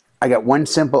what? I got one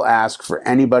simple ask for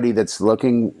anybody that's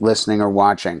looking, listening, or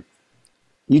watching.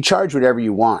 You charge whatever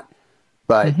you want.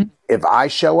 But if I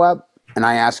show up and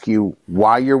I ask you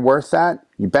why you're worth that,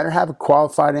 you better have a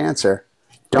qualified answer.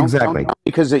 Don't tell me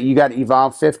because you got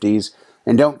Evolve 50s,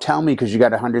 and don't tell me because you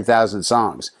got 100,000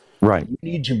 songs. Right. You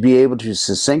need to be able to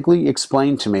succinctly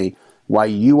explain to me why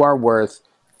you are worth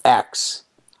X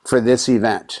for this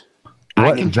event.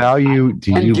 What value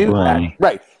do you bring?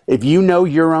 Right. If you know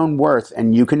your own worth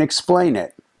and you can explain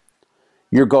it,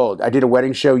 you're gold. I did a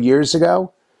wedding show years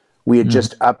ago. We had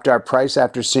just upped our price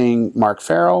after seeing Mark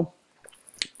Farrell.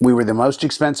 We were the most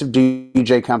expensive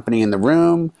DJ company in the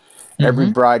room.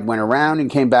 Every bride went around and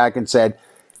came back and said,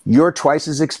 "You're twice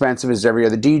as expensive as every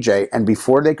other DJ." And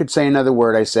before they could say another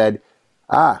word, I said,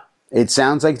 it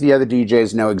sounds like the other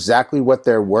DJs know exactly what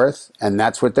they're worth, and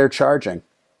that's what they're charging.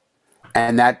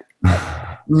 And that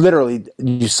literally,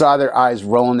 you saw their eyes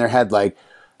roll in their head like,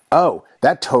 oh,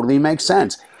 that totally makes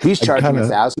sense. He's charging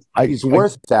 1,000. He's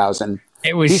worth 1,000.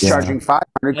 He's charging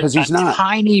 500 because he's not.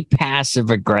 Tiny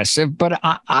passive aggressive, but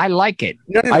I like it.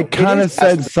 No, I kind of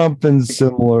said something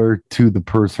similar to the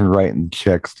person writing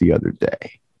checks the other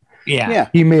day. Yeah.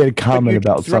 He made a comment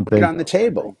about something on the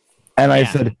table. And I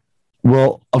said,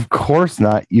 well, of course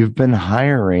not. You've been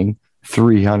hiring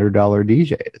 $300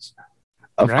 DJs.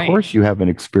 Of course you haven't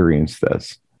experienced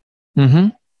this.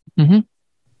 I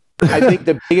think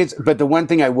the biggest, but the one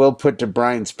thing I will put to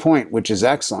Brian's point, which is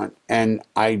excellent, and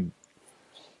I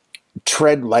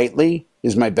tread lightly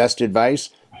is my best advice.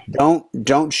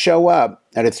 Don't show up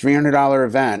at a $300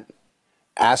 event,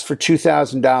 ask for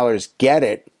 $2,000, get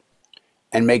it,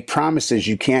 and make promises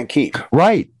you can't keep.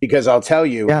 Right. Because I'll tell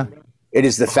you, it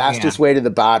is the fastest way to the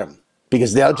bottom,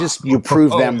 because they'll just, you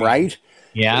prove them right.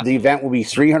 Yeah. The event will be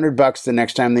 $300 the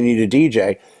next time they need a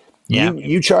DJ. Yeah.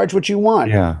 You charge what you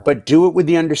want, but do it with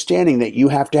the understanding that you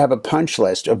have to have a punch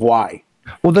list of why.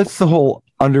 Well, that's the whole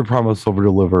under promise, over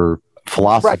deliver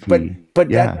philosophy. Right, but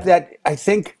that I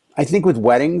think with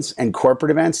weddings and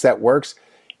corporate events that works.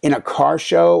 In a car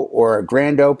show or a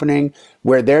grand opening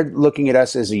where they're looking at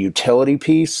us as a utility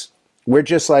piece, we're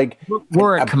just like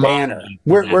we're a banner.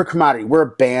 We're a commodity. We're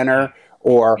a banner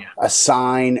or a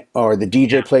sign, or the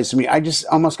DJ plays to me. I just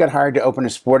almost got hired to open a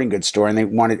sporting goods store, and they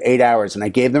wanted 8 hours, and I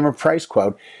gave them a price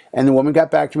quote, and the woman got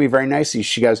back to me very nicely.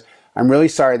 She goes, "I'm really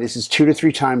sorry. This is 2 to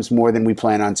 3 times more than we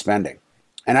plan on spending."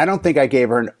 And I don't think I gave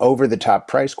her an over-the-top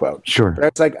price quote. Sure. But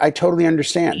it's like, I totally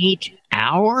understand. 8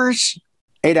 hours?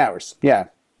 8 hours, yeah.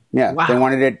 Yeah, wow. They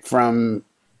wanted it from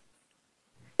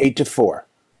 8 to 4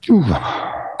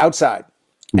 outside.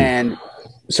 And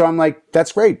so I'm like,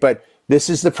 that's great, but this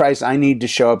is the price I need to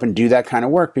show up and do that kind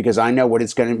of work, because I know what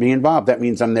it's going to be involved. That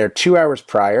means I'm there 2 hours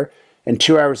prior and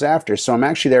 2 hours after. So I'm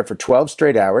actually there for 12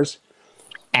 straight hours.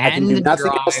 And I can do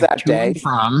nothing else that day,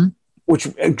 which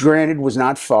granted was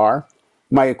not far.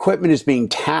 My equipment is being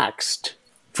taxed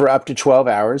for up to 12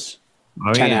 hours,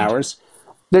 10 hours.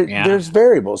 There's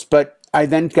variables, but I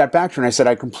then got back to her and I said,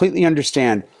 I completely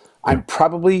understand. I'm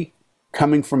probably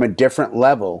coming from a different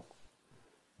level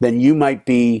than you might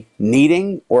be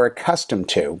needing or accustomed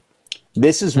to.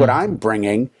 This is what I'm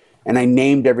bringing. And I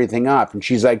named everything up. And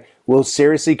she's like, we'll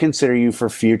seriously consider you for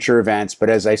future events. But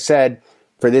as I said,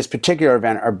 for this particular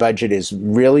event, our budget is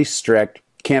really strict.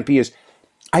 Can't be used.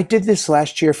 I did this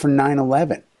last year for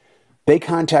 9/11. They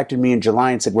contacted me in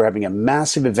July and said, we're having a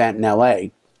massive event in LA.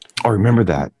 Oh, remember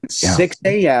that. 6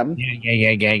 a.m.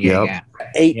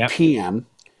 8 p.m.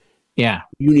 Yeah.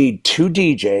 You need 2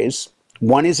 DJs.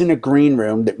 One is in a green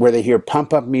room where they hear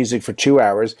pump up music for 2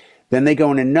 hours. Then they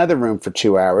go in another room for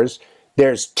 2 hours.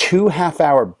 There's 2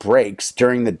 half-hour breaks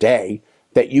during the day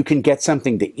that you can get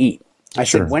something to eat. I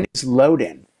said, when is load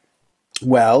in?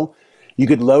 Well, you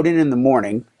could load in the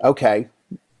morning. Okay.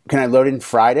 Can I load in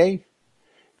Friday?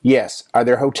 Yes. Are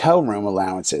there hotel room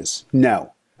allowances?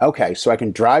 No. Okay, so I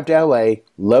can drive to LA,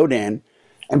 load in,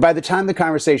 and by the time the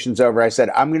conversation's over, I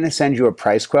said, I'm going to send you a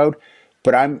price quote,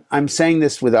 but I'm saying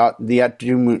this without the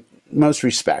utmost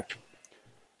respect.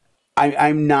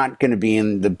 I'm not going to be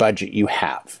in the budget you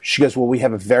have. She goes, well, we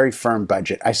have a very firm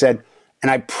budget. I said,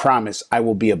 and I promise I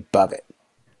will be above it.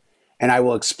 And I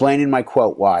will explain in my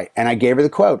quote why. And I gave her the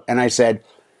quote, and I said,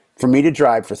 for me to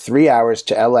drive for 3 hours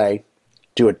to LA,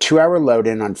 do a 2-hour load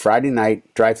in on Friday night,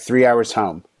 drive 3 hours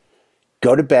home,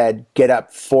 go to bed, get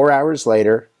up 4 hours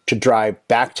later to drive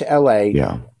back to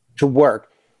LA to work.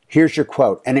 Here's your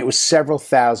quote. And it was several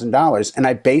 $1,000s. And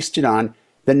I based it on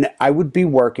then I would be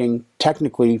working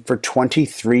technically for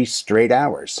 23 straight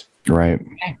hours. Right.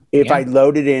 If I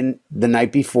loaded in the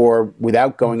night before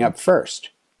without going up first.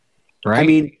 Right. I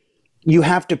mean, you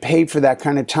have to pay for that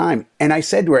kind of time. And I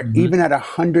said to her, even at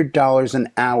 $100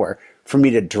 an hour for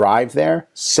me to drive there,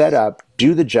 set up,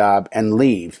 do the job, and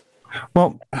leave.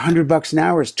 Well, $100 an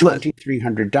hour is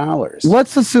 $2,300.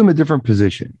 Let's assume a different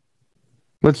position.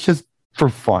 Let's just for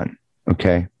fun.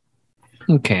 Okay.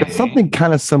 Okay. But something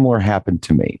kind of similar happened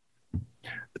to me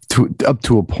up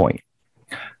to a point.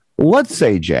 Let's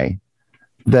say, Jay,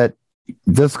 that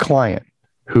this client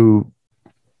who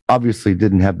obviously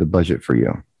didn't have the budget for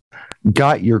you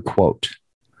got your quote,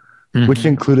 which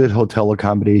included hotel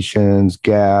accommodations,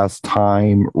 gas,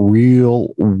 time,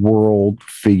 real world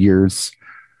figures,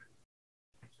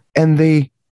 and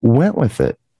they went with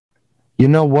it. You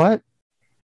know what?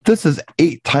 This is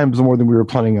 8 times more than we were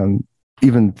planning on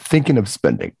even thinking of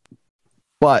spending.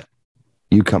 But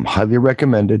you come highly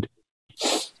recommended.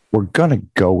 We're going to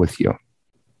go with you.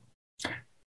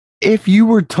 If you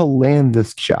were to land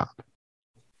this job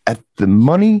at the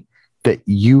money that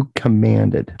you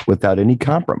commanded without any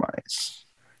compromise,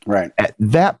 right? At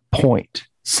that point,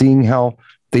 seeing how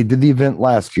they did the event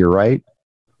last year, right?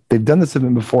 They've done this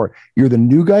event before. You're the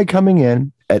new guy coming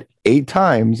in at 8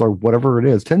 times or whatever it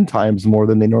is, 10 times more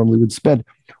than they normally would spend.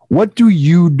 What do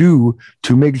you do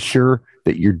to make sure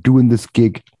that you're doing this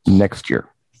gig next year?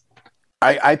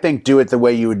 I think do it the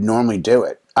way you would normally do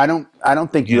it. I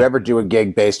don't think you ever do a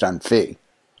gig based on fee.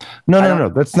 No.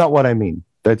 That's not what I mean.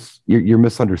 That's you're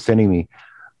misunderstanding me.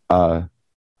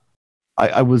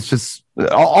 I was just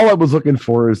all I was looking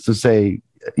for is to say,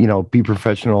 be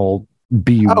professional,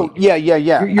 be unique. Oh yeah.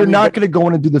 You're not going to go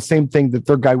in and do the same thing that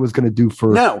their guy was going to do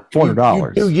for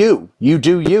 $400. You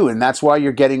do you, and that's why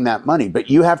you're getting that money. But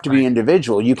you have to be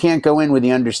individual. You can't go in with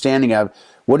the understanding of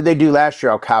what did they do last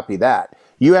year? I'll copy that.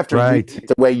 You have to read it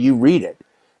the way you read it.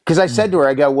 Because I said to her,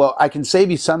 I go, well, I can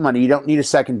save you some money. You don't need a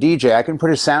second DJ. I can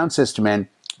put a sound system in.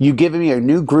 You give me a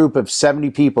new group of 70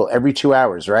 people every 2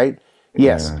 hours, right?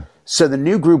 Yes. Yeah. So the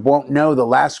new group won't know the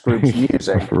last group's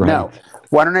music. Right. No.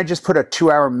 Why don't I just put a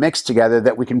 2-hour mix together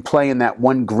that we can play in that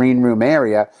one green room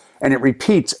area, and it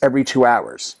repeats every 2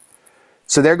 hours?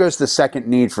 So there goes the second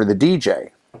need for the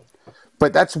DJ.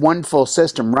 But that's one full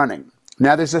system running.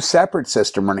 Now there's a separate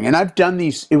system running. And I've done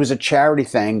these. It was a charity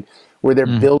thing where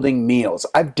they're building meals.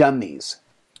 I've done these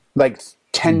like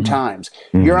 10 times.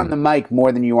 You're on the mic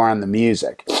more than you are on the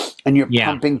music. And you're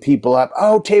pumping people up.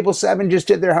 Oh, Table 7 just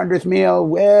did their 100th meal.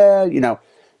 Well,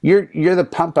 you're the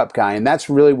pump up guy, and that's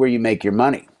really where you make your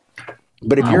money.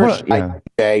 But if you're a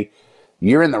DJ,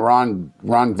 you're in the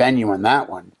wrong venue on that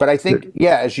one. But I think,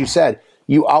 as you said,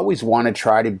 you always want to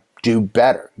try to do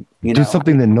better. Do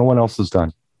something that no one else has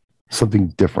done. Something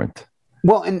different.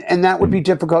 Well, and that would be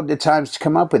difficult at times to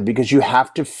come up with because you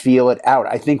have to feel it out.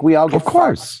 I think we all get Of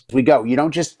course. We go. You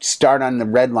don't just start on the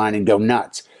red line and go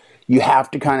nuts. You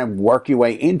have to kind of work your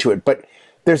way into it. But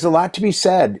there's a lot to be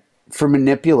said for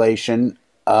manipulation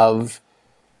of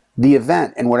the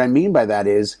event. And what I mean by that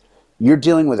is you're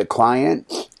dealing with a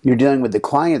client, you're dealing with the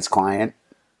client's client,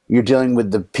 you're dealing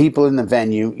with the people in the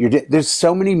venue. There's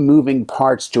so many moving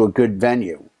parts to a good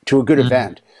venue, to a good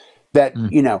event that,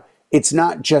 it's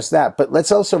not just that. But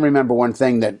let's also remember one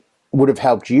thing that would have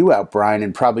helped you out, Brian,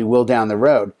 and probably will down the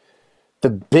road. The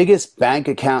biggest bank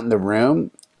account in the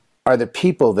room are the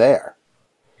people there.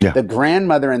 Yeah. The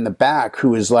grandmother in the back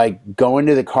who is like going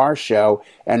to the car show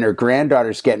and her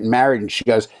granddaughter's getting married and she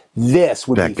goes, this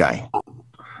would be guy. Fun.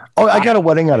 Oh, I got a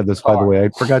wedding out of this, by the way. I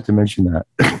forgot to mention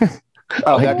that.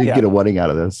 I did get a wedding out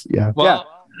of this. Yeah. Well,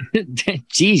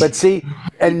 jeez. But see,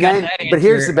 but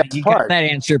here's the best part. Got that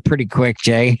answer pretty quick,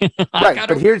 Jay. Right.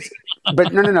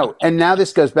 But no. And now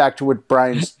this goes back to what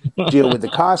Brian's deal with the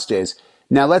cost is.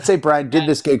 Now, let's say Brian did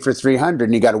this gig for $300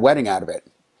 and he got a wedding out of it.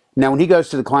 Now, when he goes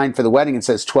to the client for the wedding and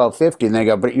says $1,250, and they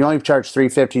go, but you only charge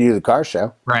 $350 to do the car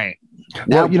show. Right.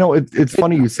 Now, it's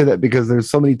funny you say that because there's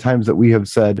so many times that we have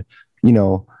said,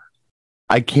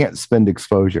 I can't spend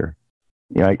exposure.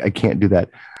 I can't do that.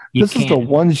 This is the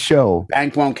one show.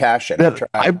 Bank won't cash it.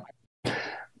 That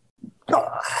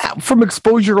from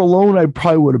exposure alone, I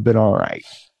probably would have been all right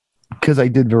because I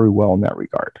did very well in that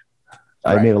regard.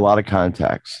 Right. I made a lot of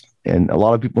contacts, and a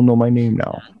lot of people know my name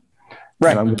now.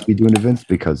 Right. And I'm going to be doing events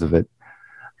because of it.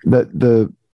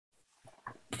 The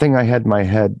thing I had in my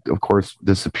head, of course,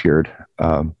 disappeared.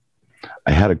 I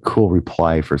had a cool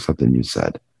reply for something you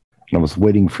said, and I was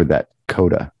waiting for that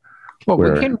coda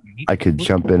where I could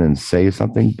jump in and say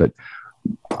something, but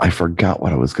I forgot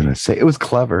what I was going to say. It was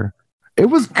clever. It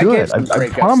was good. I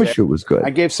promise you it was good.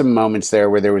 I gave some moments there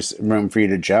where there was room for you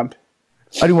to jump.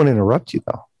 I didn't want to interrupt you,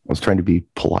 though. I was trying to be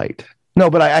polite. No,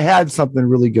 but I had something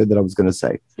really good that I was going to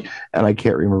say, and I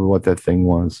can't remember what that thing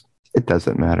was. It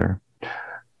doesn't matter.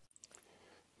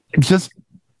 Just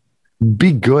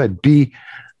be good.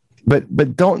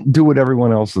 But don't do what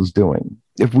everyone else is doing.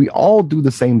 If we all do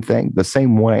the same thing, the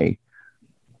same way,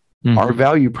 our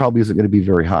value probably isn't going to be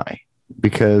very high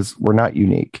because we're not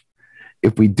unique.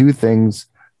 If we do things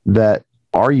that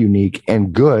are unique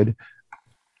and good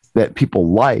that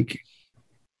people like,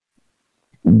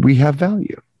 we have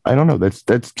value. I don't know.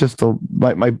 That's just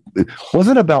my it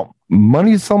wasn't about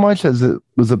money so much as it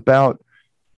was about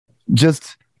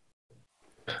just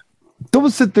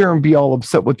don't sit there and be all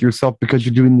upset with yourself because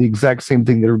you're doing the exact same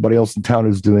thing that everybody else in town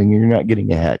is doing and you're not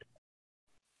getting ahead.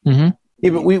 Yeah,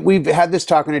 but we've had this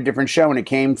talk on a different show, and it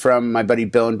came from my buddy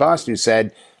Bill in Boston, who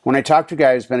said, when I talk to a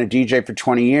guy who's been a DJ for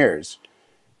 20 years,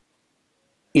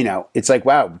 you know, it's like,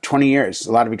 wow, 20 years,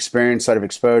 a lot of experience, a lot of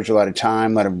exposure, a lot of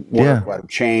time, a lot of work, a lot of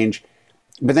change.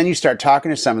 But then you start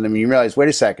talking to some of them and you realize, wait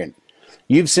a second,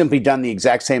 you've simply done the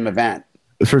exact same event.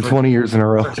 For 20 years in a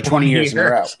row. For 20 years in a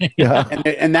row. Yeah.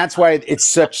 And that's why it's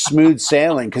such smooth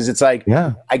sailing, because it's like,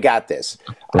 I got this.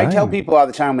 Right. I tell people all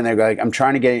the time when they're like, I'm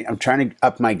trying to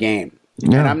up my game.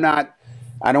 Yeah. And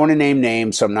I don't want to name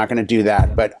names, so I'm not going to do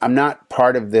that. But I'm not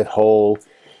part of the whole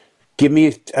give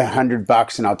me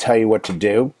 $100 and I'll tell you what to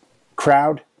do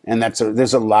crowd. And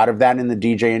there's a lot of that in the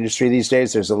DJ industry these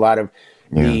days. There's a lot of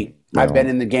I've been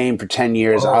in the game for 10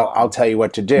 years. I'll tell you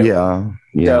what to do. Yeah.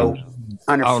 So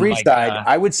on a free side,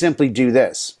 I would simply do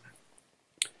this.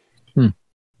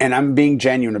 And I'm being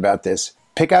genuine about this.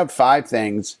 Pick out 5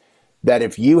 things that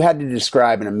if you had to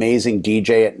describe an amazing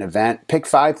DJ at an event, pick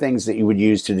 5 things that you would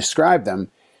use to describe them,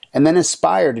 and then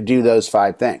aspire to do those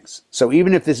 5 things. So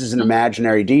even if this is an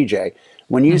imaginary DJ,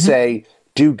 when you say,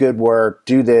 do good work,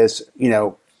 do this,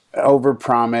 over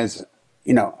promise,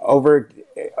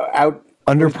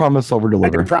 under promise, over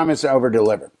deliver. Under promise, over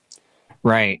deliver.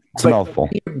 Right. It's a mouthful.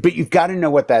 But you've got to know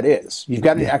what that is. You've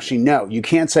got to actually know. You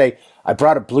can't say, I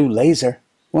brought a blue laser.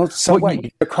 Well, what? You do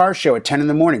a car show at 10 in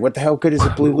the morning. What the hell good is a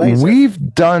blue laser?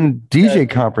 We've done DJ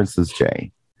conferences,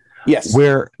 Jay. Yes.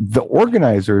 Where the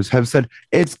organizers have said,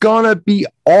 it's going to be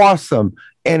awesome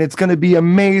and it's going to be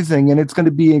amazing and it's going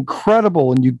to be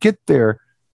incredible. And you get there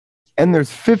and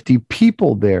there's 50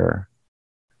 people there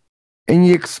and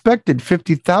you expected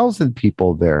 50,000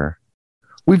 people there.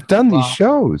 We've done these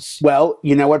shows. Well,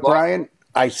 you know what, Brian?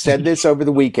 I said this over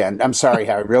the weekend. I'm sorry,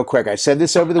 Howie, real quick. I said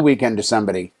this over the weekend to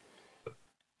somebody.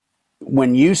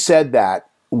 When you said that,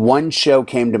 one show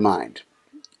came to mind.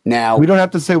 Now, we don't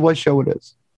have to say what show it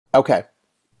is. Okay.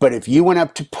 But if you went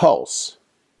up to Pulse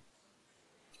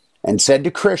and said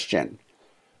to Christian,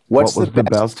 what was the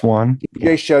best one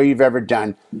DJ show you've ever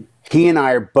done? He and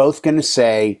I are both going to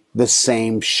say the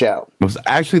same show. I was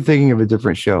actually thinking of a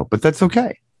different show, but that's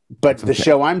okay. But the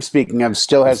show I'm speaking of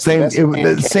still has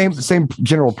the same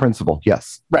general principle.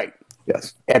 Yes. Right.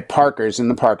 Yes. At Parker's in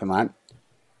the parking lot.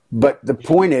 But the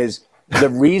point is, the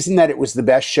reason that it was the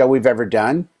best show we've ever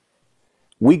done,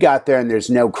 we got there and there's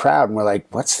no crowd. And we're like,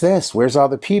 what's this? Where's all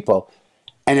the people?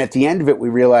 And at the end of it, we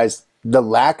realized the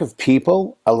lack of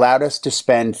people allowed us to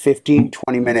spend 15,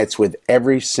 20 minutes with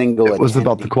every single It was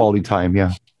about the quality time,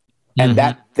 yeah. And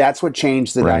that's what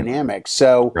changed the dynamic.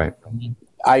 So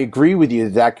I agree with you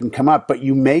that can come up, but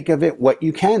you make of it what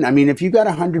you can. I mean, if you got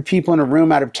 100 people in a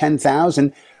room out of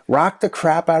 10,000, rock the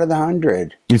crap out of the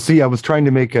 100. You see, I was trying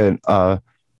to make an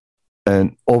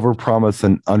overpromise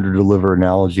and underdeliver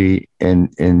analogy,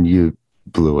 and you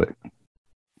blew it.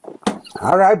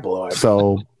 How did I blow it?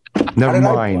 So, never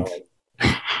mind.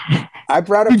 I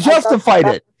brought it. You justified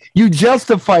it. You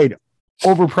justified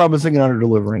overpromising and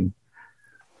underdelivering.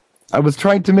 I was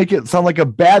trying to make it sound like a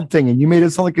bad thing, and you made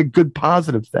it sound like a good,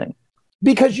 positive thing.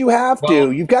 Because you have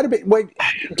to. You've got to be. Wait,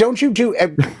 don't you do?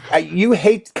 You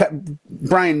hate.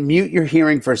 Brian, mute your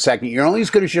hearing for a second. You're only as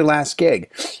good as your last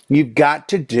gig. You've got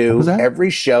to do every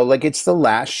show like it's the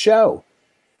last show.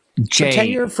 Jay, pretend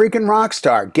you're a freaking rock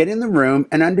star. Get in the room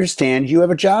and understand you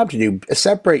have a job to do.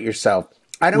 Separate yourself.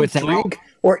 I don't drink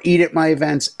or eat at my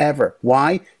events ever.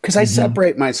 Why? Because I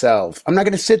separate myself. I'm not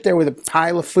going to sit there with a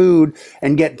pile of food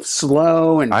and get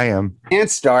slow and I am. And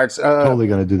starts. Totally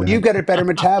going to do that. You've got a better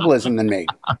metabolism than me.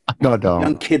 No, don't.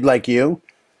 Young kid like you.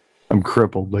 I'm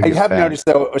crippled. I have noticed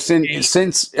though,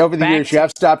 since over the years, you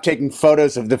have stopped taking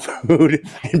photos of the food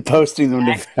and posting them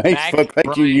to Facebook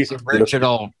like you used to.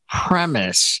 Original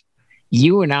premise.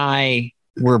 You and I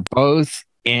were both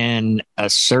in a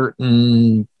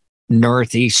certain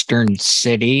northeastern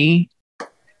city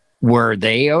where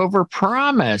they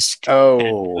overpromised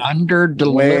and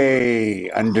underdelivered.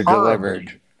 Way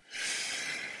underdelivered.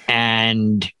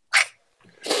 And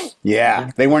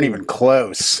yeah, they weren't even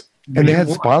close. And they had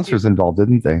sponsors involved,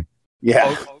 didn't they?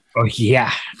 Yeah. Oh,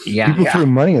 yeah. People threw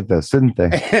money at this, didn't they?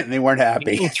 And they weren't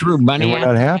happy. People threw money They were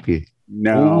not happy.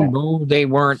 No. No, they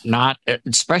weren't. Not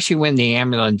especially when the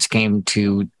ambulance came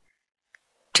to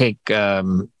take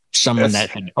someone that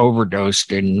had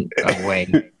overdosed away.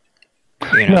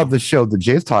 Now, the show that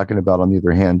Jay's talking about, on the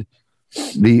other hand,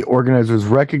 the organizers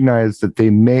recognized that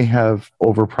they may have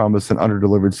overpromised and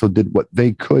underdelivered, so did what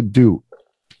they could do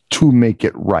to make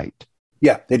it right.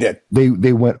 Yeah, they did.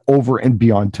 They went over and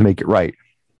beyond to make it right,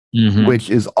 which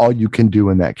is all you can do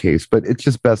in that case. But it's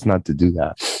just best not to do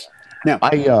that. Now,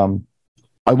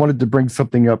 I wanted to bring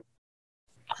something up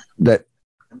that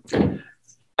I don't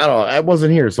know. I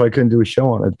wasn't here, so I couldn't do a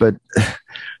show on it. But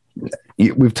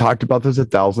we've talked about this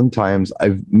 1,000 times.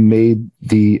 I've made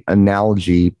the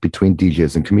analogy between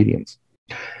DJs and comedians.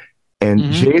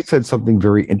 And Jay said something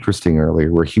very interesting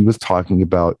earlier, where he was talking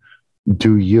about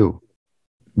do you.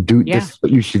 This is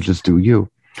what you should just do you.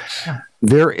 Yeah.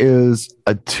 There is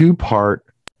a 2-part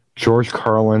George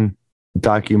Carlin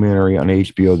documentary on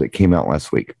HBO that came out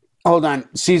last week. Hold on.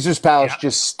 Caesar's Palace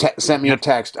just sent me a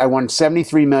text. I won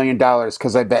 $73 million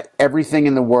because I bet everything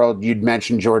in the world you'd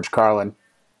mention George Carlin.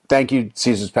 Thank you,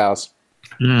 Caesar's Palace.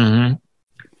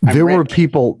 There were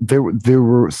people, there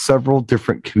were several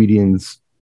different comedians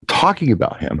talking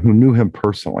about him who knew him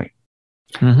personally.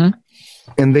 And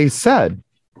they said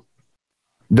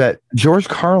that George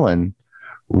Carlin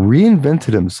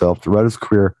reinvented himself throughout his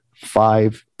career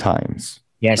 5 times.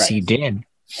 Yes, he did.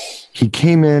 He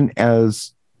came in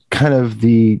as kind of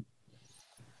the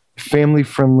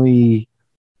family-friendly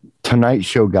Tonight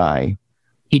Show guy.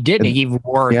 He did. He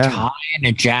wore a tie and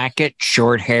a jacket,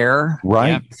 short hair. Right.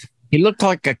 Yep. He looked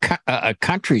like a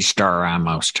country star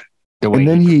almost. And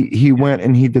then he went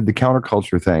and he did the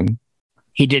counterculture thing.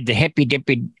 He did the hippy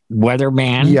dippy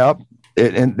weatherman. Yep.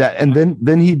 And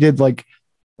then he did like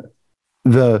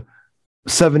the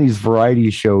 70s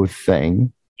variety show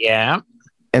thing. Yeah.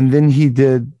 And then he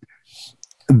did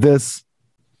this,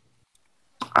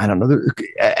 I don't know,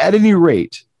 at any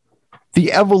rate,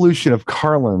 the evolution of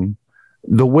Carlin,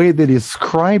 the way that he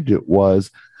described it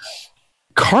was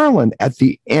Carlin at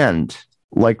the end,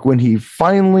 like when he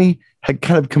finally had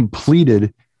kind of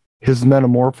completed his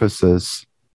metamorphosis,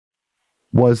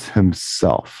 was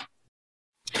himself.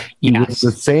 He was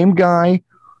the same guy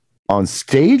on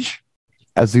stage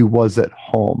as he was at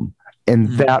home.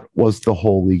 And that was the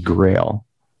holy grail.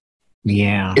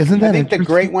 Yeah. Isn't that I think the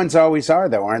great ones always are,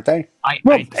 though, aren't they?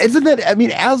 Isn't that, I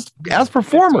mean, as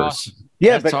performers. Awesome.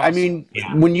 Yeah, That's but awesome. I mean,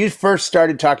 when you first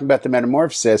started talking about the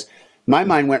metamorphosis, my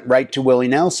mind went right to Willie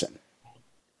Nelson.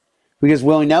 Because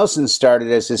Willie Nelson started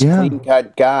as this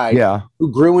clean-cut guy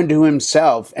who grew into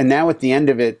himself, and now at the end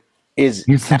of it is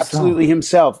absolutely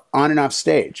himself on and off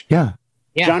stage. Yeah.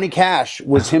 Johnny Cash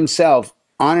was himself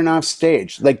on and off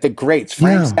stage. Like the greats,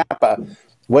 Frank Zappa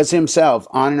was himself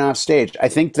on and off stage. I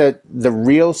think that the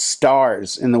real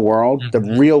stars in the world, the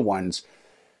real ones,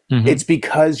 it's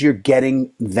because you're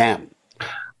getting them.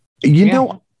 You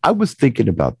know, I was thinking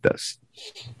about this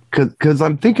because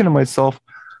I'm thinking to myself,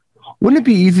 wouldn't it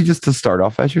be easy just to start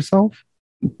off as yourself?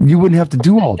 You wouldn't have to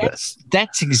do all this.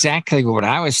 That's exactly what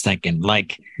I was thinking.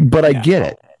 But I get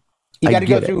it. You got to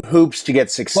go through hoops to get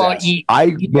success. Well,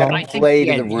 I play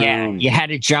to the room. You had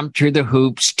to jump through the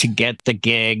hoops to get the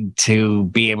gig to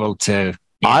be able to.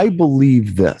 I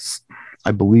believe this.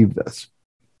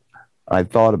 I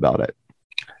thought about it.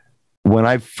 When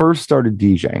I first started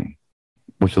DJing,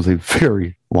 which was a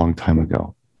very long time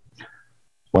ago,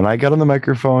 when I got on the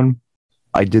microphone,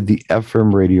 I did the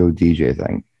FM radio DJ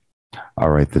thing.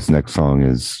 All right, this next song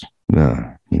is,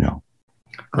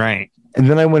 Right. And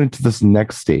then I went into this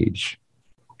next stage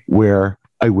where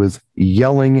I was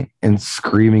yelling and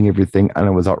screaming everything, and I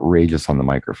was outrageous on the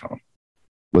microphone.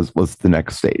 Was the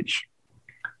next stage.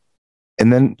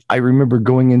 And then I remember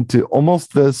going into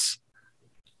almost this,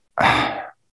 I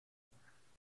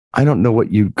don't know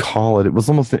what you'd call it. It was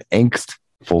almost an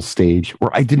angstful stage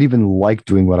where I didn't even like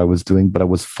doing what I was doing, but I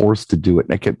was forced to do it.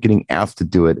 And I kept getting asked to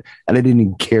do it. And I didn't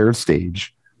even care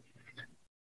stage.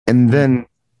 And then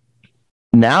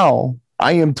now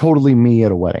I am totally me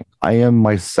at a wedding. I am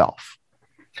myself.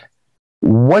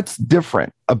 What's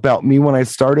different about me when I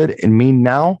started and me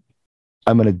now?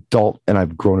 I'm an adult and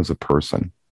I've grown as a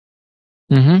person.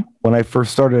 When I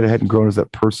first started, I hadn't grown as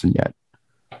that person yet.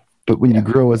 But when you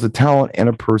grow as a talent and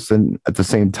a person at the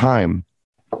same time,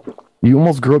 You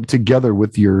almost grew up together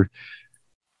with your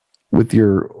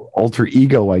alter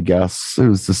ego, I guess. It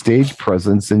was the stage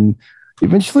presence, and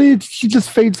eventually she just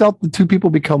fades out. The two people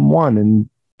become one, and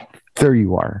there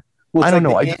you are. Well, I don't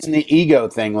know. It's the ego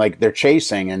thing, like they're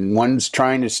chasing, and one's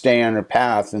trying to stay on a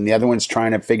path, and the other one's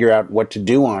trying to figure out what to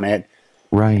do on it.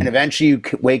 Right. And eventually you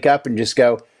wake up and just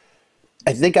go,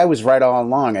 I think I was right all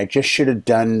along. I just should have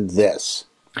done this.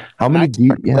 How many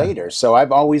later? So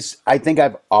I think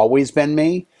I've always been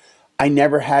me. I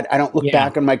don't look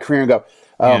back on my career and go,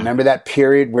 oh, remember that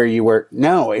period where you were,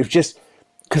 no, it was just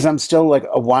because I'm still like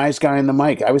a wise guy in the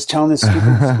mic. I was telling this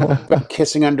stupid story about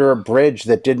kissing under a bridge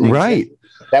that didn't exist.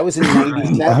 That was in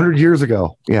 97. 100 years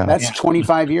ago. Yeah. That's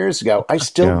 25 years ago. I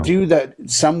still do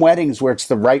some weddings where it's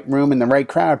the right room and the right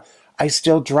crowd. I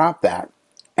still drop that.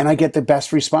 And I get the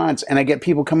best response. And I get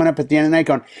people coming up at the end of the night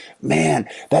going, man,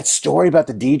 that story about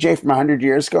the DJ from 100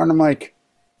 years ago. And I'm like,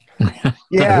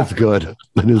 yeah. That's good.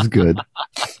 That is good.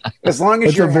 As long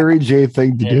as it's a very Jay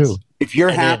thing to do. If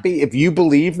you're happy, if you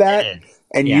believe that,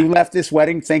 and you left this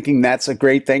wedding thinking that's a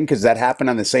great thing because that happened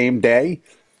on the same day,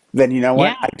 then you know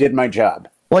what? I did my job.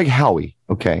 Like Howie.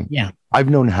 Okay. Yeah. I've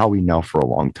known Howie now for a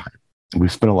long time.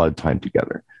 We've spent a lot of time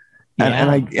together.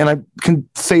 And I can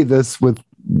say this with,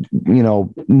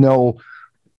 no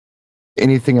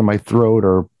anything in my throat,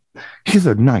 or he's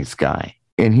a nice guy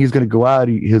and he's going to go out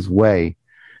of his way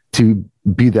to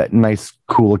be that nice,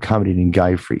 cool, accommodating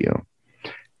guy for you.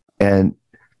 And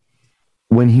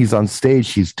when he's on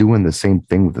stage, he's doing the same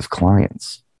thing with his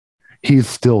clients. He's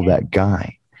still that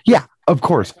guy. Yeah, of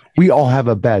course, we all have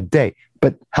a bad day,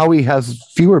 but Howie has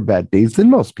fewer bad days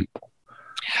than most people.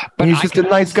 But he's just a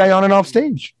nice guy on and off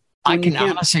stage. I can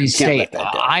honestly say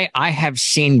I have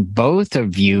seen both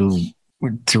of you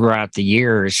throughout the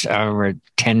years, over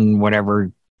 10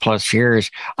 whatever plus years.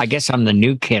 I guess I'm the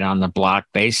new kid on the block,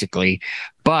 basically.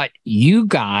 But you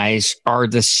guys are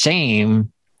the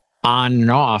same on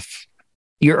and off.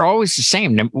 You're always the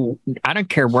same. I don't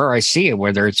care where I see it,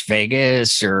 whether it's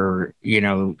Vegas or,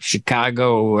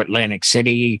 Chicago, Atlantic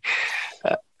City.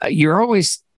 You're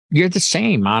the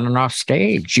same on and off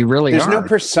stage. You really are. There's no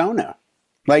persona.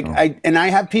 Like I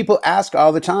have people ask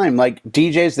all the time, like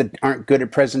DJs that aren't good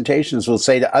at presentations will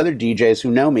say to other DJs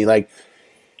who know me, like,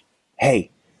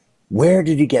 hey, where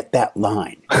did you get that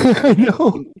line? I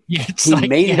know. He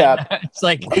made it up. It's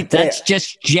like, right that's there.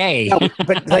 just Jay. No,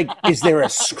 but like, is there a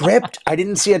script? I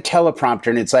didn't see a teleprompter.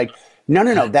 And it's like,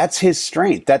 no. That's his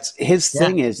strength. That's his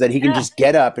thing is that he can just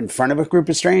get up in front of a group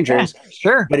of strangers. Yeah,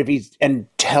 sure. But and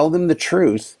tell them the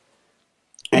truth.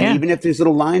 And even if there's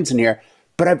little lines in here,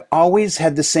 but I've always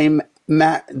had the same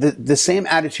the same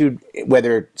attitude,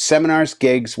 whether seminars,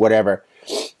 gigs, whatever.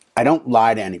 I don't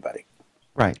lie to anybody.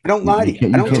 Right. I don't lie to you.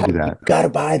 I don't tell you, you got to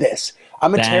buy this.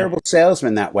 I'm a terrible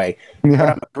salesman that way. Yeah. But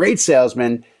I'm a great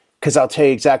salesman because I'll tell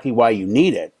you exactly why you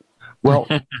need it. Well,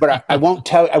 but I won't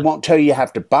tell you you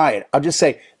have to buy it. I'll just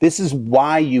say, this is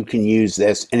why you can use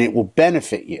this and it will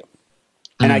benefit you.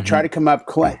 And I try to come up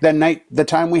the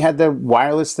time we had the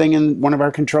wireless thing in one of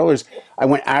our controllers, I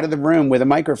went out of the room with a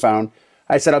microphone.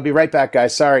 I said, I'll be right back,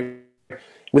 guys. Sorry.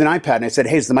 With an iPad. And I said,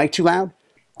 hey, is the mic too loud?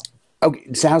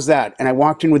 Okay, so how's that? And I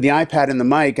walked in with the iPad and the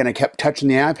mic and I kept touching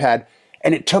the iPad.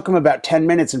 And it took them about 10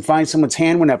 minutes and finally someone's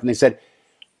hand went up and they said,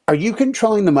 are you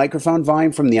controlling the microphone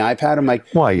volume from the iPad? I'm like,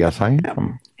 why, yes, I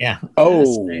am. Yeah.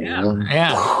 Oh.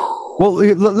 Yeah. Well,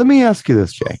 let me ask you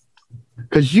this, Jay.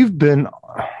 Because you've been...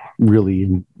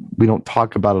 really, we don't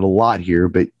talk about it a lot here,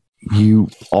 but you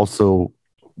also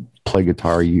play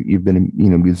guitar. You've been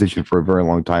a musician for a very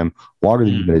long time, longer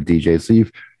than you've been a DJ. So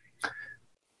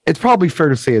it's probably fair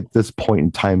to say at this point in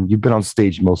time, you've been on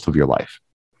stage most of your life,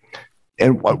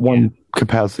 in one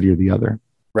capacity or the other.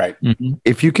 Right. Mm-hmm.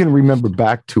 If you can remember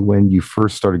back to when you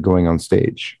first started going on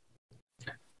stage,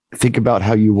 think about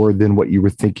how you were then, what you were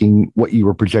thinking, what you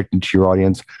were projecting to your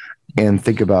audience, and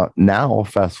think about now,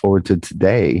 fast forward to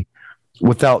today,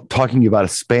 without talking about a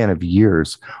span of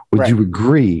years, would you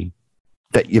agree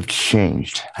that you've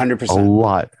changed 100% a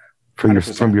lot from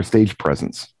your stage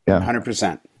presence? Yeah,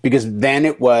 100%. Because then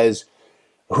it was,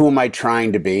 who am I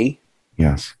trying to be?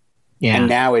 Yes. Yeah. And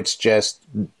now it's just,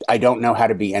 I don't know how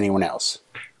to be anyone else.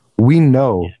 We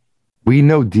know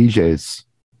DJs,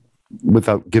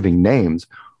 without giving names,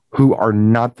 who are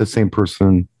not the same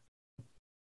person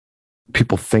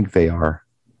people think they are.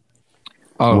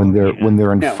 When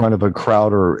they're in front of a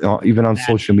crowd or even on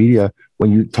social media,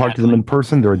 when you talk to them in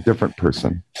person, they're a different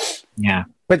person. Yeah.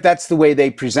 But that's the way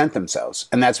they present themselves.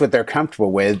 And that's what they're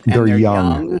comfortable with. And they're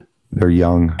young. They're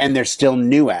young. And they're still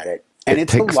new at it. And it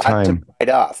takes a lot time to bite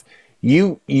off.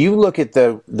 You look at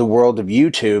the world of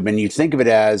YouTube and you think of it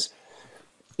as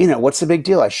you know, what's the big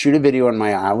deal? I shoot a video in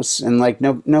my house and like,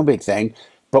 no big thing.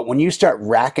 But when you start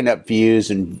racking up views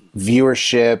and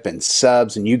viewership and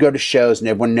subs, and you go to shows and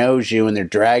everyone knows you and they're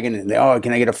dragging and oh,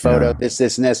 can I get a photo? This,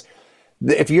 and this.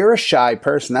 If you're a shy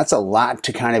person, that's a lot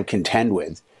to kind of contend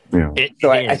with. Yeah.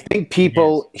 So I think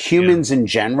people, humans in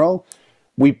general,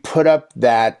 we put up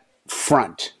that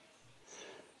front.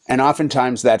 And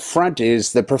oftentimes that front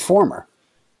is the performer.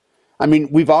 I mean,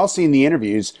 we've all seen the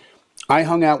interviews. I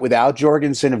hung out with Al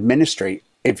Jorgensen of Ministry.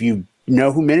 If you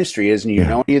know who Ministry is and you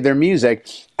know any of their music,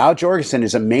 Al Jorgensen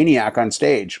is a maniac on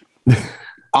stage.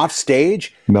 Off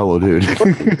stage, mellow dude.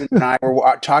 and I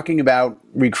were talking about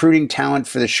recruiting talent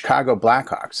for the Chicago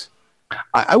Blackhawks.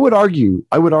 I would argue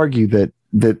that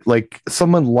like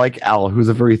someone like Al, who's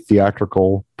a very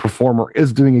theatrical performer,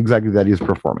 is doing exactly that. He's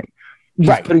performing. He's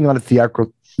putting on a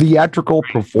theatrical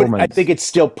performance. But I think it's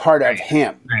still part of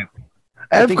him.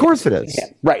 Of course it is.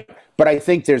 Right. But I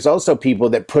think there's also people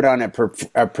that put on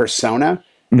a persona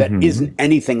that isn't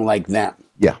anything like them.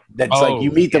 Yeah. That's like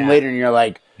you meet them later and you're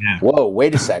like, whoa,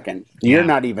 wait a second. You're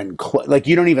not even like,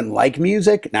 you don't even like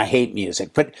music. And I hate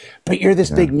music, but you're this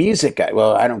big music guy.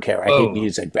 Well, I don't care. I hate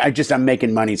music. I'm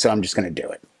making money, so I'm just going to do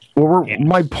it. Well,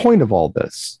 my point of all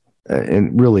this,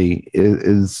 and really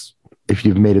is if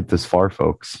you've made it this far,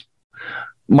 folks,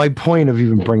 my point of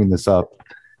even bringing this up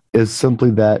is simply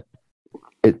that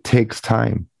it takes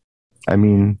time. I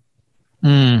mean,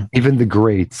 even the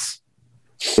greats,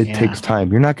 it takes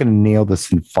time. You're not going to nail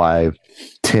this in 5,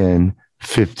 10,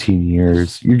 15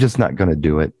 years. You're just not going to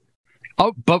do it.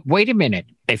 Oh, but wait a minute.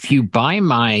 If you buy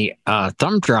my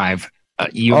thumb drive,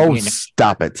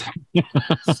 stop it.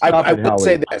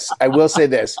 I will say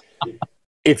this.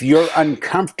 If you're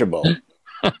uncomfortable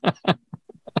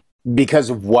because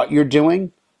of what you're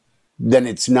doing, then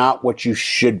it's not what you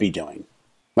should be doing.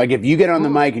 Like if you get on the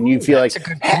mic and you feel like,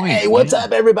 hey, what's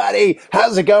up, everybody?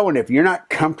 How's it going? If you're not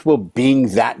comfortable being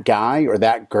that guy or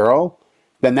that girl,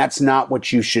 then that's not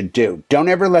what you should do. Don't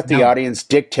ever let the audience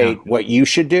dictate what you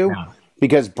should do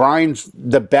because Brian's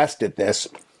the best at this.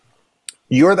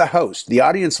 You're the host. The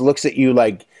audience looks at you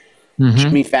like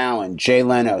Jimmy Fallon, Jay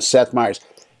Leno, Seth Meyers.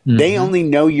 They only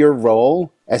know your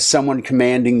role as someone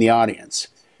commanding the audience.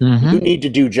 You need to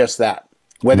do just that.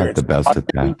 Whether it's the best at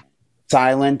that.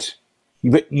 Silent,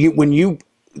 but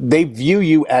they view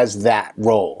you as that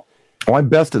role. Oh, I'm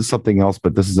best at something else,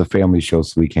 but this is a family show,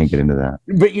 so we can't get into that.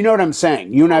 But you know what I'm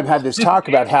saying? You and I have had this talk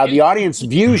about how the audience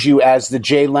views you as the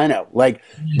Jay Leno. Like,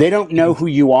 they don't know who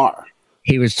you are.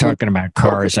 He was talking about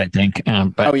Cars, I think.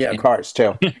 But Cars,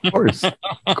 too. Of course.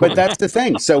 But that's the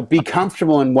thing. So be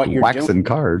comfortable in what you're doing. Waxing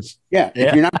cars. Yeah.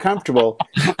 If you're not comfortable,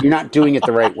 you're not doing it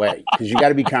the right way because you got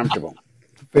to be comfortable.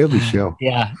 Family show.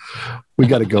 Yeah. We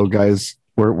got to go, guys.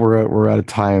 We're out of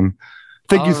time.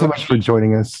 Thank you so much for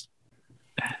joining us.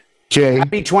 Jay.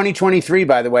 Happy 2023,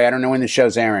 by the way. I don't know when the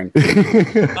show's airing.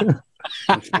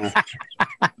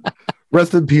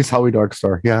 Rest in peace, Howie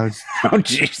Darkstar. Yeah. Oh,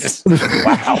 Jesus.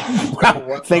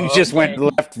 Wow. Things just went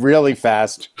left really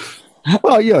fast.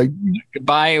 Well, yeah.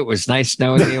 Goodbye. It was nice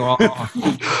knowing you all.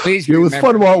 Please it was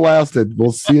fun while it lasted.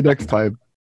 We'll see you next time.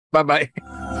 Bye-bye.